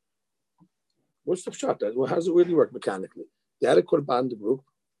what's the shot? How does it really work mechanically? They had a korban, the group.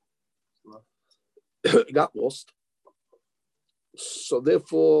 It got lost. So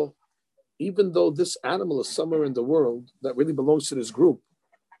therefore, even though this animal is somewhere in the world that really belongs to this group,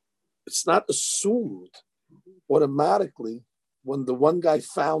 it's not assumed automatically when the one guy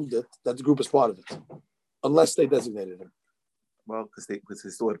found it that the group is part of it, unless they designated him. Well, because they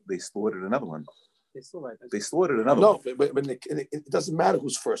slaughtered another one. They slaughtered another one. No, but it doesn't matter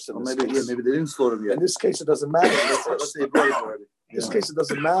who's first. In this case. Maybe they didn't slaughter him yet. In this case, it doesn't matter. In this case, it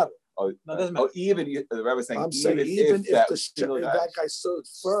doesn't matter. Oh, no, doesn't matter. Even the rabbi saying, I'm saying even if that guy served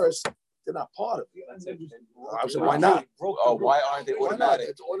first, they're not part of it. I said, why not? Oh, why aren't they automatic?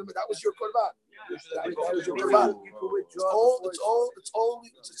 That was your korban. That was your korban. It's all.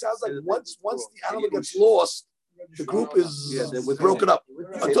 It sounds like once the animal gets lost, the group is broken up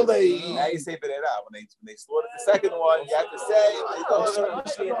until they. Now you say it out when they slaughtered the second one. You have to say.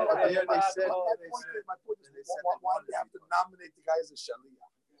 My point is, why do they have to nominate the guy as a shaliyah?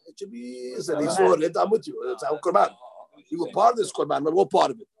 It should be said he slaughtered it. I'm with you. It's our korban. We were part of this korban. We're all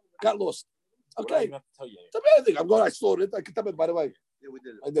part of it. Got lost. Okay. I'm going. I slaughtered it. I can tell it, by the way. Yeah, we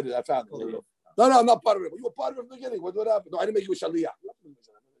did it. I did it. I found it. No, I'm not part of it. You were part of it from the beginning. What happened? No, I didn't make you a shaliyah.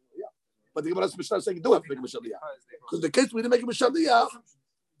 But the Gemara is saying you do have to make him a shaliyah. Because in the case we didn't make him a shaliyah,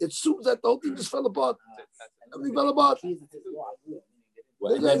 it assumes that the whole thing just fell apart. Everything fell apart.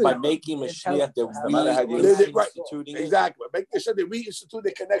 Well, and then by making a shliach, they're reinstituting. Exactly. Make the shliach, they reinstitute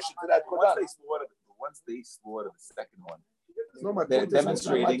the connection to that. Once they slaughtered the second one, no, my they're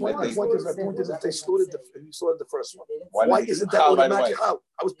demonstrating my point is if they slaughtered the first one. Why isn't that automatic out?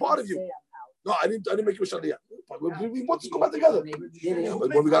 I was part of you. No, I didn't make you a shaliyah. We want to come out together.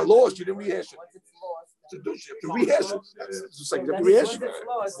 When we got lost, you didn't rehash it. You have to rehash it. It's just like you have to rehash it.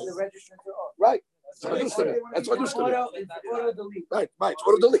 Right. That's what I understood it. Right. It's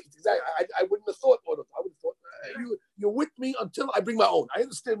auto delete. Exactly. I wouldn't have thought auto. I would have thought you're with me until I bring my own. I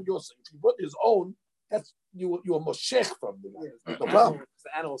understand what you're saying. If you brought his own, that's you're moshech from me. No problem.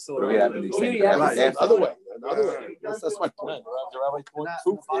 The animal still. Other way. That's my point. The rabbi's point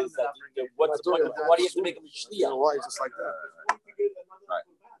proof is that what's the point? Why do you have to make him a shliach? Why is just like that? Right.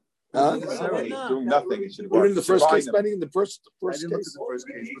 Doing nothing. It should work. You're in the first case, Benny. In the first case.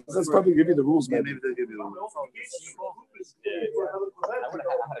 That's probably give you the rules, man. Maybe they'll give you the rules.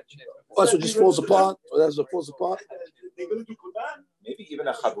 Oh, so it just falls apart. Falls apart. Maybe even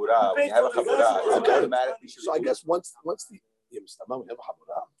a chabura. When you have a chabura, okay. Automatically. So I guess once the we have a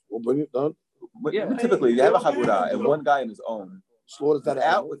chabura, we'll bring it down. Typically, you have a chabura and one guy on his own slaughtered that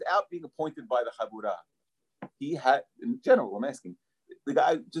animal. Without being appointed by the Chabura. He had, in general, I'm asking, the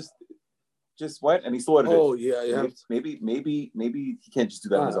guy just went and he slaughtered it. Oh, yeah. Maybe he can't just do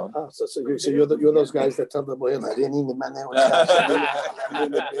that on his own. So you're those guys that tell the boy, I didn't even man. No,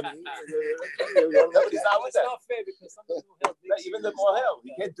 but he's not with that. Not fair because Even the Mohel,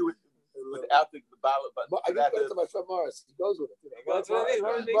 he can't do it without the ballot. But I got to my friend Morris. He goes with it. That's what I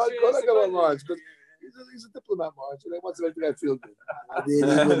mean. Morris, because he's a diplomat, Morris. He wants to make the guy feel good.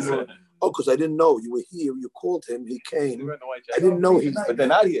 Because I didn't know you were here. You called him. He came. I didn't know he's. But they're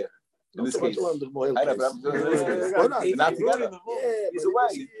not here. In this case, I know, but not together. He's away.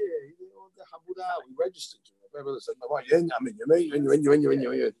 We registered you.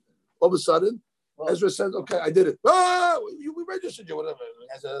 All of a sudden, Ezra says, "Okay, I did it. We registered you, whatever."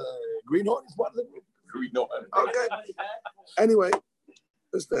 As a greenhorn, he's part of the group. Greenhorn. Okay. Anyway,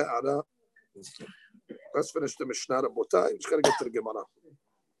 let's finish the Mishnah. Rabotai, just gotta get to the Gemara.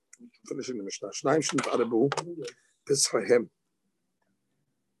 Finishing the Mishnah. Shnaim shnit arabu Pesachim.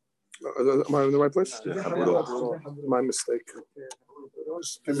 Am I in the right place? My mistake.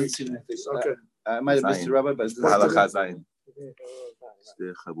 Okay. I might have missed it, Rabbi, but Halacha Zayin.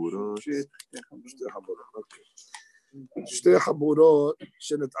 Shte Chaburot. Shte Chaburot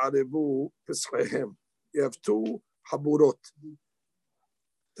shenet'arevu Pesachim. You have two Chaburot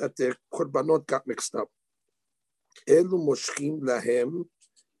that the korbanot got mixed up. Elu moshchim lahem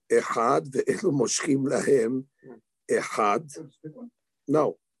echad ve'elu moshchim lahem echad.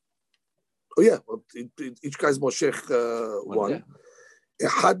 No. Oh yeah, well, each guy's moshech one.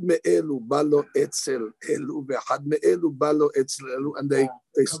 Echad me'elu balo etzel elu ve'echad me'elu balo etzel elu, and they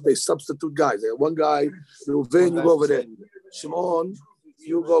substitute guys. One guy, Reuven, you go over there. Shimon,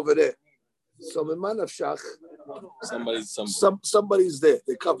 you go over there. So Miman Afshach, somebody's there.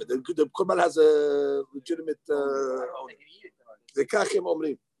 They cover. The korban has a legitimate. V'kachem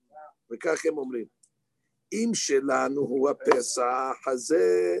omrim. Im shelanu hu Pesach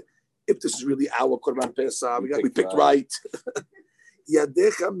hazeh. If this is really our korban Pesach, we picked right.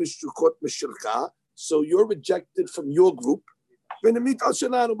 Yadecha mishukot mishilcha. So you're rejected from your group. V'nemit al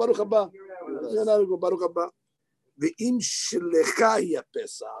shelanu baruch haba. Baruch haba. Ve'im shelecha hiya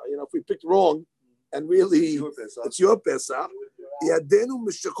Pesach. If we picked wrong, and really it's your Pesach, yadenu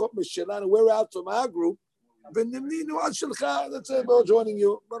mishukot mishelanu. We're out from our group. V'neminu al shelcha. That's it. We're joining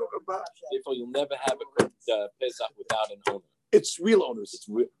you. Baruch haba. Therefore, you'll never have a Pesach without an owner. It's real owners. It's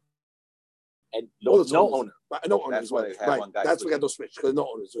real. And no owner. Right, no owner. That's why they have right. one guy. That's why we got no switch, because no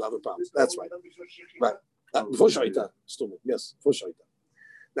owners will have a problem. That's right. Right. Before Shaita. Yes, before Shaita.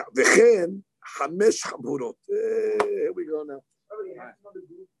 Now, V'chen Hamesh Chaburot. Here we go now.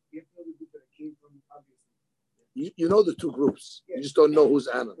 You know the two groups. You just don't know who's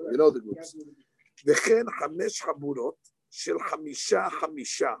Anna. You know the groups. V'chen Hamesh Chaburot Shel Hamisha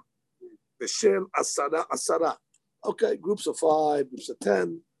Hamisha V'shel Asara Asara. Okay, groups of 5, groups of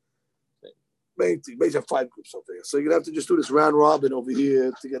 10. Basically have 5 groups over here. So you're going to have to just do this round robin over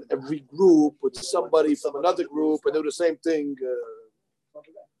here to get every group with somebody from another group and do the same thing.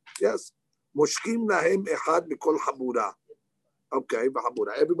 Yes. Moshkim lahem echad mikol habura. Okay,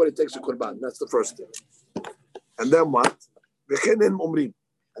 habura. Everybody takes a korban. That's the first thing. And then what? V'chenem omrim.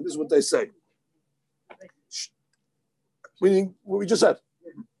 And this is what they say. Meaning what we just said.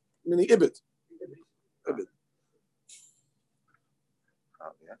 Meaning ibid. Ibid.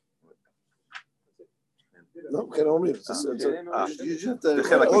 No, can only. You just have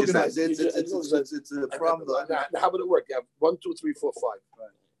to organize it. It's a problem. How would it work? You have 1, 2, 3, 4,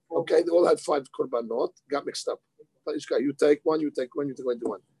 5. Okay, they all had 5 korbanot. Got mixed up. Each guy, you take one, you take one, you take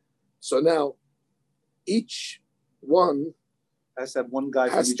one. So now, each one has to have one guy.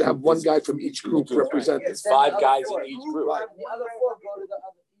 Has to have one guy from each group represented. It's 5 guys in each group.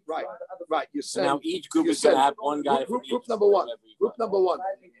 Right. Right. You say now each group is going to have one guy. Group number one. Group number one.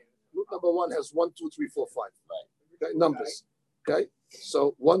 Group number 1 has 1, 2, 3, 4, 5. Right. Okay, numbers. Okay.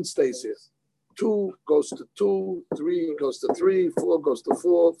 So 1 stays here. 2 goes to 2, 3 goes to 3, 4 goes to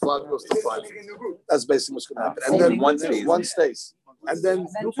 4, 5 goes to 5. That's basically what's going to happen. And then 1 stays. And then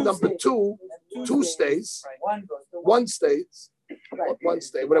group number 2 stays. 1 stays. 1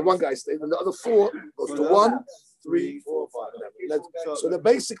 stays. Whatever, 1 guy stays. And the other 4 goes to 1, 3, 4, 5. So that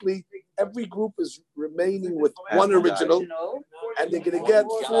basically every group is remaining with 1 original, and they're going to get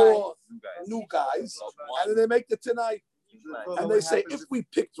 4 new guys, and then they make the tonight. And they say, if we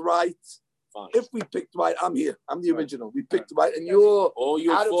picked right, I'm here. I'm the original. We picked right, and you're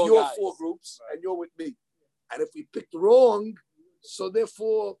out of your 4 groups, and you're with me. And if we picked wrong, so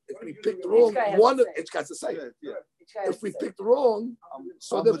therefore, if we picked wrong, one of it's got to say. If we picked wrong,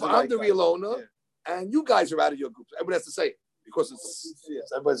 so therefore I'm the real owner, and you guys are out of your groups. Everybody has to say it. because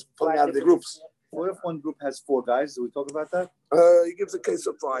everybody's pulling out of the groups. What if one group has 4 guys? Do we talk about that? He gives a case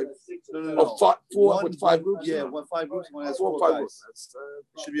of 5. No. Or 4 with 5 groups. Yeah, 5 groups. One has 4 4 5 guys. groups.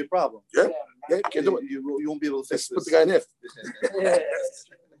 It should be a problem. Yeah, can't do it. You won't be able to fix Let's this. put the guy in if.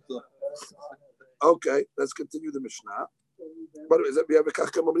 Okay, let's continue the Mishnah. What is that? We have a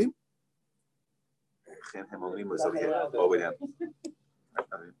Kachkem Omrim? was over there.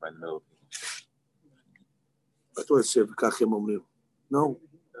 By the middle. I thought it said Kachkem Omrim. No.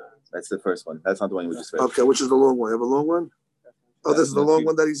 That's the first one. That's not the one you just read. Okay, which is the long one? You have a long one? Oh, this is the long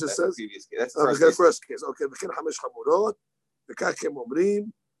one that he just says? That's the first case. Okay, V'ken Hamish Chamurot, V'kachem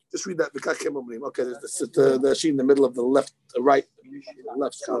Omrim. Just read that, V'kachem Omrim. Okay, the sheet in the middle of the left, right,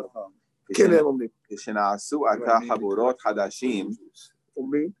 left column. V'ken Omrim. כשנעשו עתה חבורות חדשים,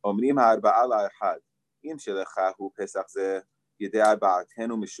 אומרים 4 ל-1. אם שלך הוא פסח זה, ידי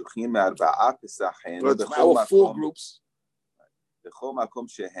 4תנו משוחים מ4 פסחים. בכל מקום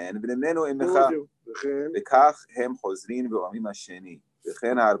שהן, ונמננו עמך, וכך הם חוזרים ואומרים השני.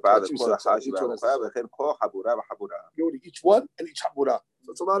 וכן 4 לכל אחד שבארוחה, וכן כל חבורה וחבורה. Each one and each חבורה.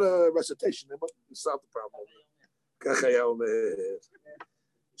 So it's a lot of recitation. They must solve the problem. כך היה אומר.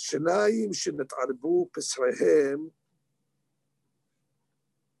 שניים שנתערבו פסחיהם.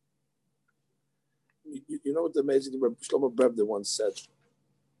 You know what the amazing thing Shlomo Bevder once said?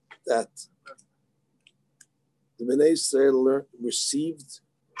 That the Bnei Israel received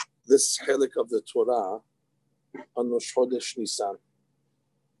this chelik of the Torah on Rosh Chodesh Nisan,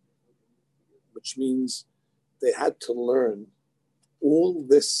 which means they had to learn all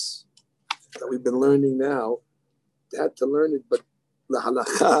this that we've been learning now. They had to learn it, but la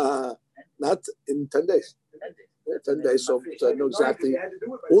halacha, not in 10 days. 10 days, so I know exactly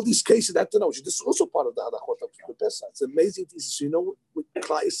all these cases. I have to know. This is also part of the halachot of the Pesach. It's amazing. You know what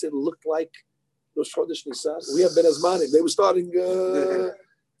Klai said looked like Rosh Chodesh Nisan. We have Ben Azmanim. They were starting.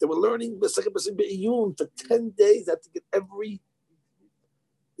 They were learning Pesachim for 10 days. They had to get every.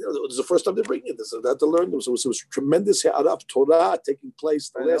 It was the first time they bring it. They had to learn. It was tremendous ha'ara of Torah taking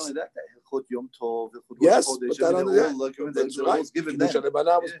place. Not only that, Hilchot Yom Tov, yes, but that's right. Given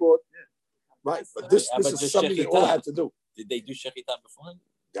was brought. Right, but this is something they all had to do. Did they do shechita before?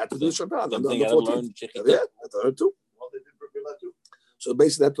 They had to do shechita. They had to learn shechita. Yeah, they had to learn too. So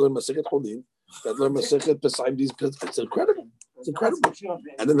basically, they had to learn Masechet Cholim. They had to learn Masechet Pesachim. It's incredible. It's incredible.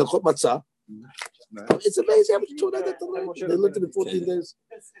 And then the Chot Matzah. It's amazing how much Torah they had to learn. They learned it in 14 days.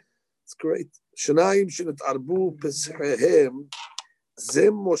 It's great. Shnayim shenet'arbu pesachim ze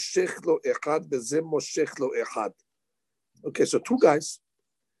moshech lo echad v'ze moshech lo echad. Okay, so 2 guys.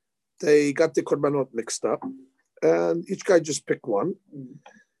 They got the korbanot mixed up, and each guy just picked one.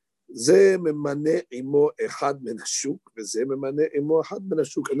 Ze memane imo echad min hashuk, v'ze memane imo echad min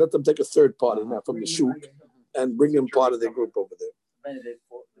hashuk, and let them take a third party now from the shuk and bring him part of their group over there.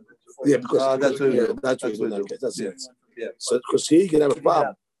 Yeah, because that's it. Yeah. So because he can have a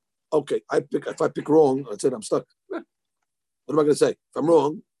problem. Okay, if I pick wrong, I said I'm stuck. What am I going to say? If I'm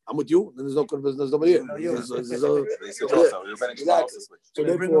wrong, I'm with you, then there's nobody here. So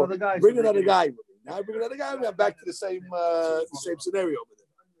therefore, bring another guy. Now I bring another guy, we are back to the same scenario over there.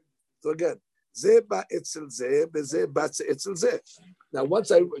 So again, now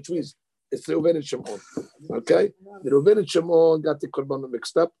which means it's Reuven and Shimon. Okay? The Reuven and Shimon got the korban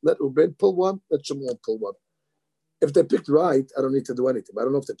mixed up. Let Reuven pull one, let Shimon pull one. If they picked right, I don't need to do anything. But I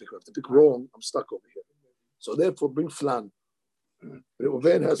don't know if they pick right. If they pick wrong, I'm stuck over here. So therefore, bring flan.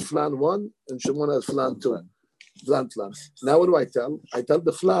 Reuven has flan 1 and Shimon has flan 2. Flan. Now what do I tell? I tell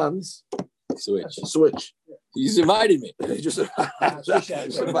the flans switch. You just invited me. You just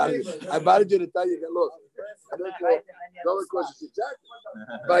invited me. I invited you to tell you get lost. And then go across the exactly.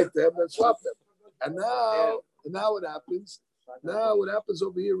 Invite them and swap them. And now what happens? Now what happens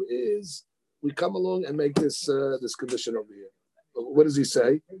over here is we come along and make this condition over here. What does he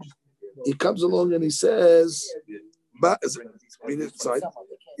say? He comes along and he says, but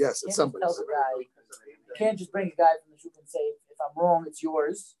yes, it's somebody. You can't just bring a guy from the shuk and say, if I'm wrong, it's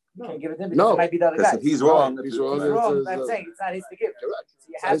yours. You can't give it to him. No, it might be the other guy. If he's wrong, I'm saying it's not his to give. Correct. So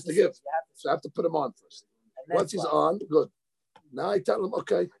you have to give. So I have to put him on first. Once he's on, good. Now I tell him,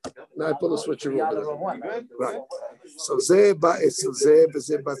 okay. Now I pull a switcher over. Right. So ze ba'etzel ze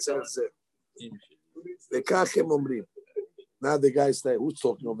v'ze ba'etzel ze. V'kachem omrim. Now the guys say, who's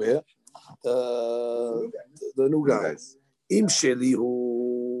talking over here? The new guys. Im sheli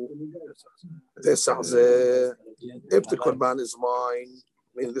hu pesach ze. If the korban is mine,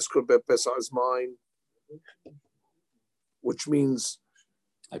 I mean this korban pesach is mine, which means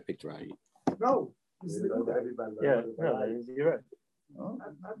I picked right. No. Yeah, no, you're right. Oh,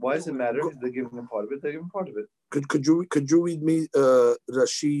 why does it matter? They're giving a part of it. They're giving part of it. Could you read me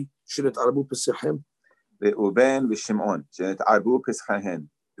Rashi Shirat Arabu Pesachim? ראובן ושמעון, שנתערבו פסחיהן.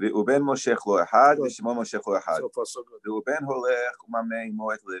 ראובן מושך לו אחד, ושמעון מושך לו אחד. ראובן הולך וממנה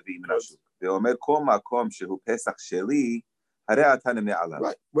עמו את לוי מן השוק. ואומר כל מקום שהוא פסח שלי, הרי אתה נמנה עליו.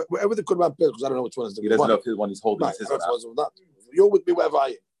 Right. Wherever the Qurban players, because I don't know which one is the He doesn't know if his one he's holding is his or not. You're with me wherever I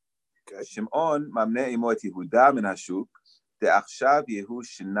am. Okay. שמעון ממנה עמו את יהודה מן השוק, ועכשיו יהיו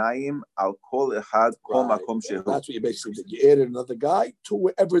שניים על כל אחד, כל מקום שהוא. That's what you basically did. You added another guy to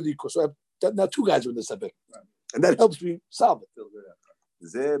wherever the so now two guys are in this epic. And that helps me solve it.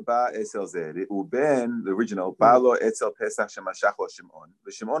 זה בא אצל זה, ראובן, the original, בא לו אצל פסח שמשך לו שמעון,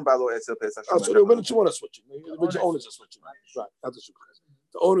 ושמעון בא לו אצל פסח שמשך לו. So Reuben and Shimon are switching. The original owners are switching. Right, not the Shukras.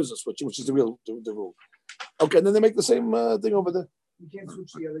 The owners are switching, which is the rule. Okay, and then they make the same thing over there. You can't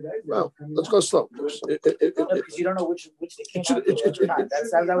switch the other guys. Well, let's go slow. Because you don't know which they came out to.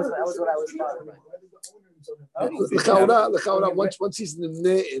 That was what I was talking about. Once he's in the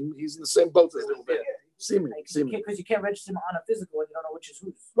Ne'im, he's in the same boat as Reuben. Seemingly. Because you can't register them on a physical and you don't know which is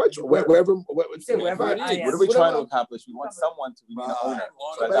whose. Right, so wherever what are we trying to accomplish? We want someone to remain an owner.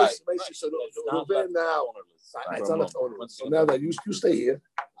 So Reuben now, it's not left owner. So now that you stay here,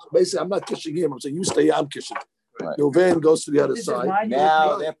 so basically I'm not kishing him, I'm saying you stay here, I'm kishing. Right. Reuben goes to the other side.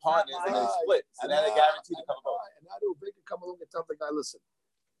 Now they're partners and they split. So now they're guaranteed to come along. And now Reuben can come along and tell the guy, listen,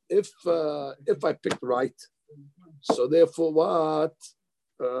 if I picked right, so therefore what?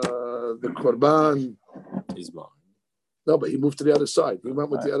 The Korban is mine. No, but he moved to the other side. He went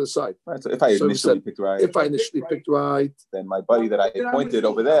with the other side. Right. So if I initially picked right, then my buddy that I appointed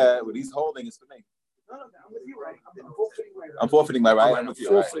over there, what he's holding is for me. No, I'm with you, right? I'm forfeiting my right. I'm with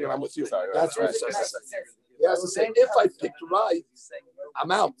you. Sorry, that's what it says. He has to say, if I picked right,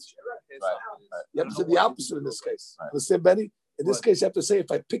 I'm out. Right. You have to say the opposite in this case. Understand, Benny? In this case, you have to say, if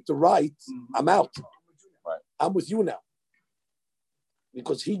I picked the right, I'm out. Right. I'm with you now.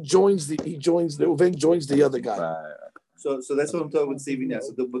 Because Reuven joins the other guy. Right. So that's what I'm talking with Stevie now.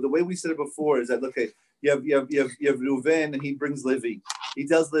 So the way we said it before is that okay, you have Reuven and he brings Levi. He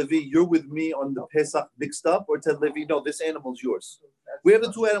tells Levi, "You're with me on the Pesach mixed up," or tell Levi, "No, this animal's yours." We have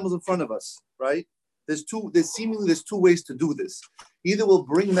the two animals in front of us, right? There's two ways to do this. Either we'll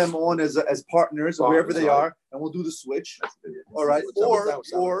bring them on as partners or wherever they are, and we'll do the switch. All right,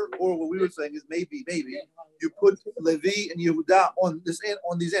 or what we were saying is maybe you put Levi and Yehuda on these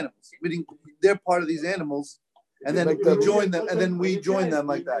animals, meaning they're part of these animals, and then we join them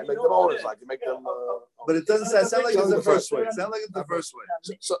like that. Make them owners, like you make them. But it doesn't sound like it's the first way. It sounds like it's the first way.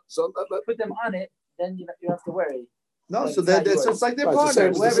 So put them on it, then you don't have to worry. No, so it's like they're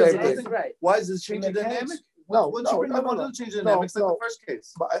partners. Right. Why is this change the dynamic? No, change the dynamics like the first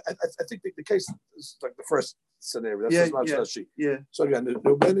case. But I think the case is like the first scenario. That's not Rashi. Yeah. So again, the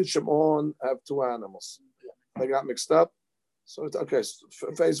Reuben and Shimon have two animals. They got mixed up. So okay.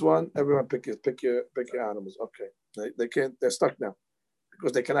 So phase one, everyone pick your animals. Okay. They can't. They're stuck now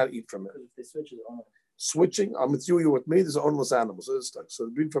because they cannot eat from it. They switch it on. Switching. I'm with you. You're with me. There's ownerless animals. So they're stuck. So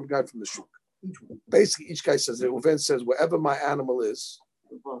bring from a guy from the shuk. Basically, each guy says, Reuven says, wherever my animal is,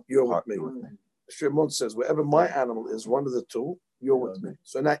 you're with me. Shimon says, wherever my animal is, one of the two, you're with me.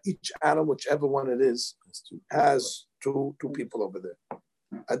 So now each animal, whichever one it is, has two people over there.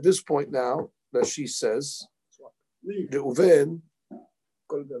 At this point now, Rashi says, Reuven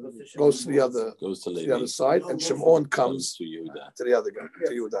goes to the other side, and Shimon comes to the other guy,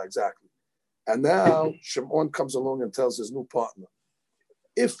 to Yehuda, exactly. And now Shimon comes along and tells his new partner,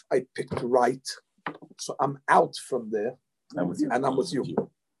 if I picked right, so I'm out from there, and I'm with you.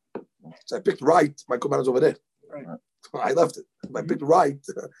 So I picked right, my command is over there. Right. I left it. I picked right,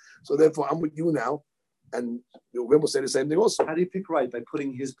 so therefore I'm with you now. And Reuven will say the same thing also. How do you pick right? By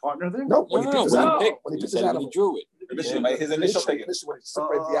putting his partner there? No, when he picked his animal. When he picked his animal. He drew it. His initial pick.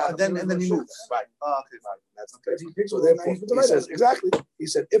 And then he moves. Right. Okay, fine. That's the case. So therefore, he says, exactly. He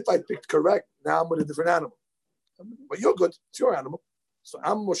said, if I picked correct, now I'm with a different animal. But you're good. It's your animal. So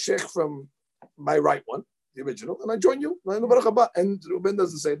I'm Moshech from my right one, the original, and I join you. And Reuben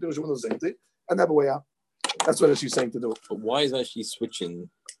does the same thing, Shimon does the same thing, and have a way out. That's what she's saying to do. But why is she switching?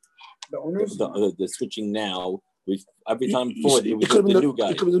 The switching now. Every time before it was the new guy.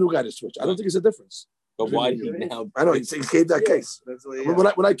 It could be the new guy to switch. I don't think it's a difference. But why did he now? I know he gave that case.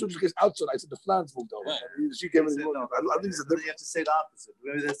 When I took this case outside, I said the flans moved over. She gave me. I think it's a difference. You have to say the opposite.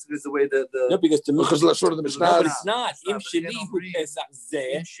 Maybe that's the way the. No, because sort of the Mishnah. No, but it's not. Im sheli hu pesach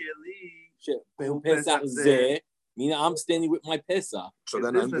zeh. Hu pesach zeh Meaning I'm standing with my Pesach. So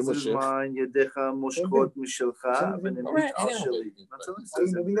then I'm business is mine. Yedecha moshkot mishelcha. And then Right. I'll show you. That's what it says.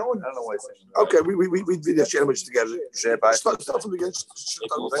 I don't know why it's saying. Okay, we did the sandwich together. Start from the beginning.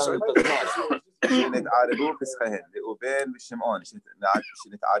 שנתערבו פסחיהן, ראובן ושמעון,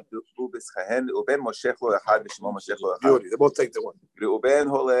 שנתערבו פסחיהן, ראובן מושך לו אחד ושמעון מושך לו אחד. They both take the one. ראובן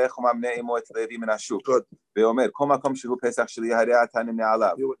הולך וממנה עמו את לוי מן השוק, ואומר, כל מקום שהוא פסח שלי, הרי אתה נמנה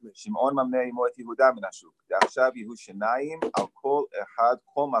עליו. שמעון ממנה עמו את יהודה מן השוק, ועכשיו יהיו שניים על כל אחד,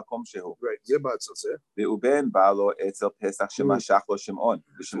 כל מקום שהוא. ראובן בא לו אצל פסח שמשך לו שמעון,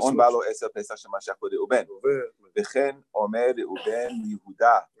 ושמעון בא לו אצל פסח שמשך לו ראובן. וכן אומר ראובן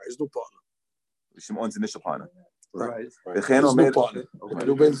ליהודה. Shimon's initial partner. Right.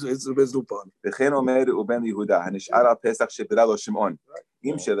 וכן אומר ראובן ליהודה, הנשאר על פסח שבירה לו שמעון.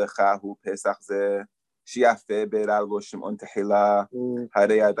 אם שלך הוא פסח זה שיפה בירה לו שמעון תחילה,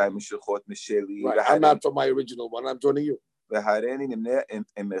 הרי ידיים משלחות משלי. I'm not from my original one, I'm joining you. והריני נמנה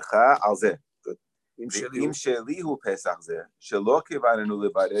עמך על זה. אם שלי הוא פסח זה, שלא כיווננו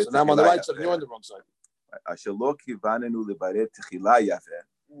לברר תחילה יפה. שלא כיווננו לברר תחילה יפה.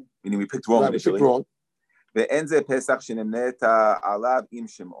 Meaning we picked wrong initially. ואין זה פסח שנמנית עליו עם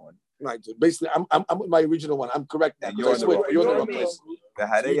שמעון. Right. So basically, I'm with my original one. I'm correct now. You're in the wrong place.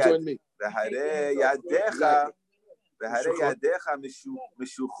 You join me. והרי ידיך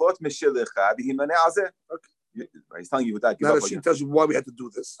משוחות משלך, והימנה על זה. He's telling you that. Now she tells you why we had to do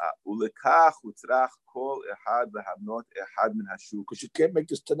this. ולכך הוצרך כל אחד להבנות אחד מן השוק. Because you can't make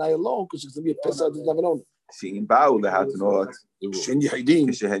this tonight alone, because it's going to be a Pesach that doesn't have an owner. שאם באו להתנות,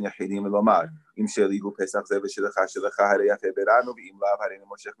 כשהן יחידים ולומר, אם שלי הוא פסח זה ושלך הרי יפה בירנו, ואם לאו הרי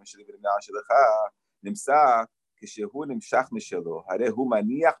נמשך משלי ונמנע שלך, נמצא כשהוא נמשך משלו, הרי הוא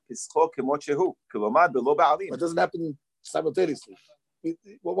מניח פסחו כמות שהוא, כלומר בלא בעלים. It doesn't happen simultaneously.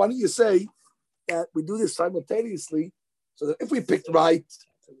 Well, why don't you say that we do this simultaneously, so that if we picked right,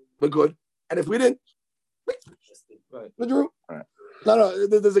 we're good, and if we didn't, we're Drew. Right. No,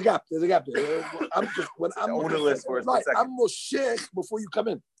 there's a gap. There's a gap there. I'm Moshech before you come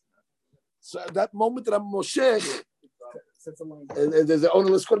in. So at that moment that I'm Moshech, there's an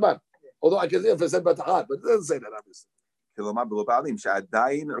ownerless Korban. Although I can say if I said Batahad, but it doesn't say that obviously. כלומר בלא בעלים,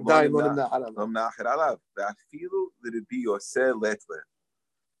 שעדיין לא נמנע אחר עליו, ואפילו לרבי יוסף לטלה.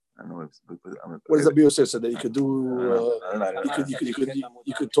 What does Rabbi Yosef say that you could do?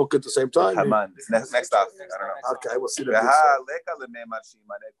 You could talk at the same time. Next stuff. I don't know. Okay, we'll see.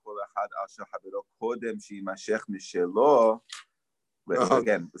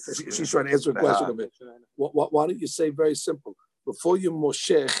 Again, she's trying to answer a question a bit. Why don't you say very simple? Before you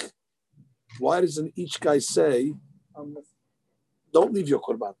Moshech, why doesn't each guy say, don't leave your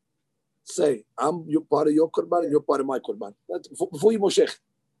Korban? Say, I'm part of your Korban and you're part of my Korban. Before you Moshech.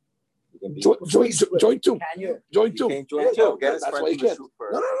 Join two. Join two. That's why you can't. No.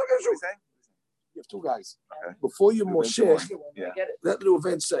 You have two guys. Okay. Before you Moshech, let the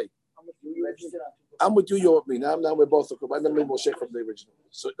event say, I'm with you, you're with me. Now we're both a Korban. Then we Moshech from the original.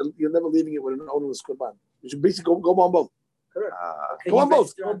 So you're never leaving it with an ownerless Korban. You should basically go on both. Go on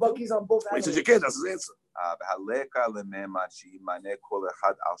both. Bucky's on both. He says you can't. That's his answer.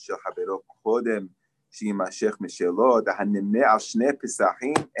 שימשך משלו, דהנמנה על שני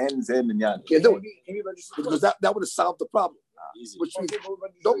פסחים, אין זה מניין. Can't do it. Because that would have solved the problem. Which means,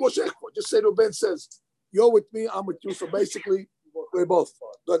 don't Moshech. Just say to Ben says, you're with me, I'm with you. So basically, we're both.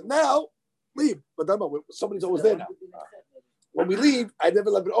 But now, leave. But somebody's always there now. When we leave, I never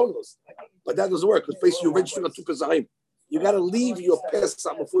let it ownerless. But that doesn't work. Because basically, you're registering on two Pesachim. You got to leave your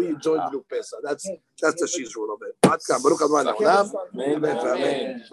Pesach before you join the new Pesach. That's the Shiur rule of it.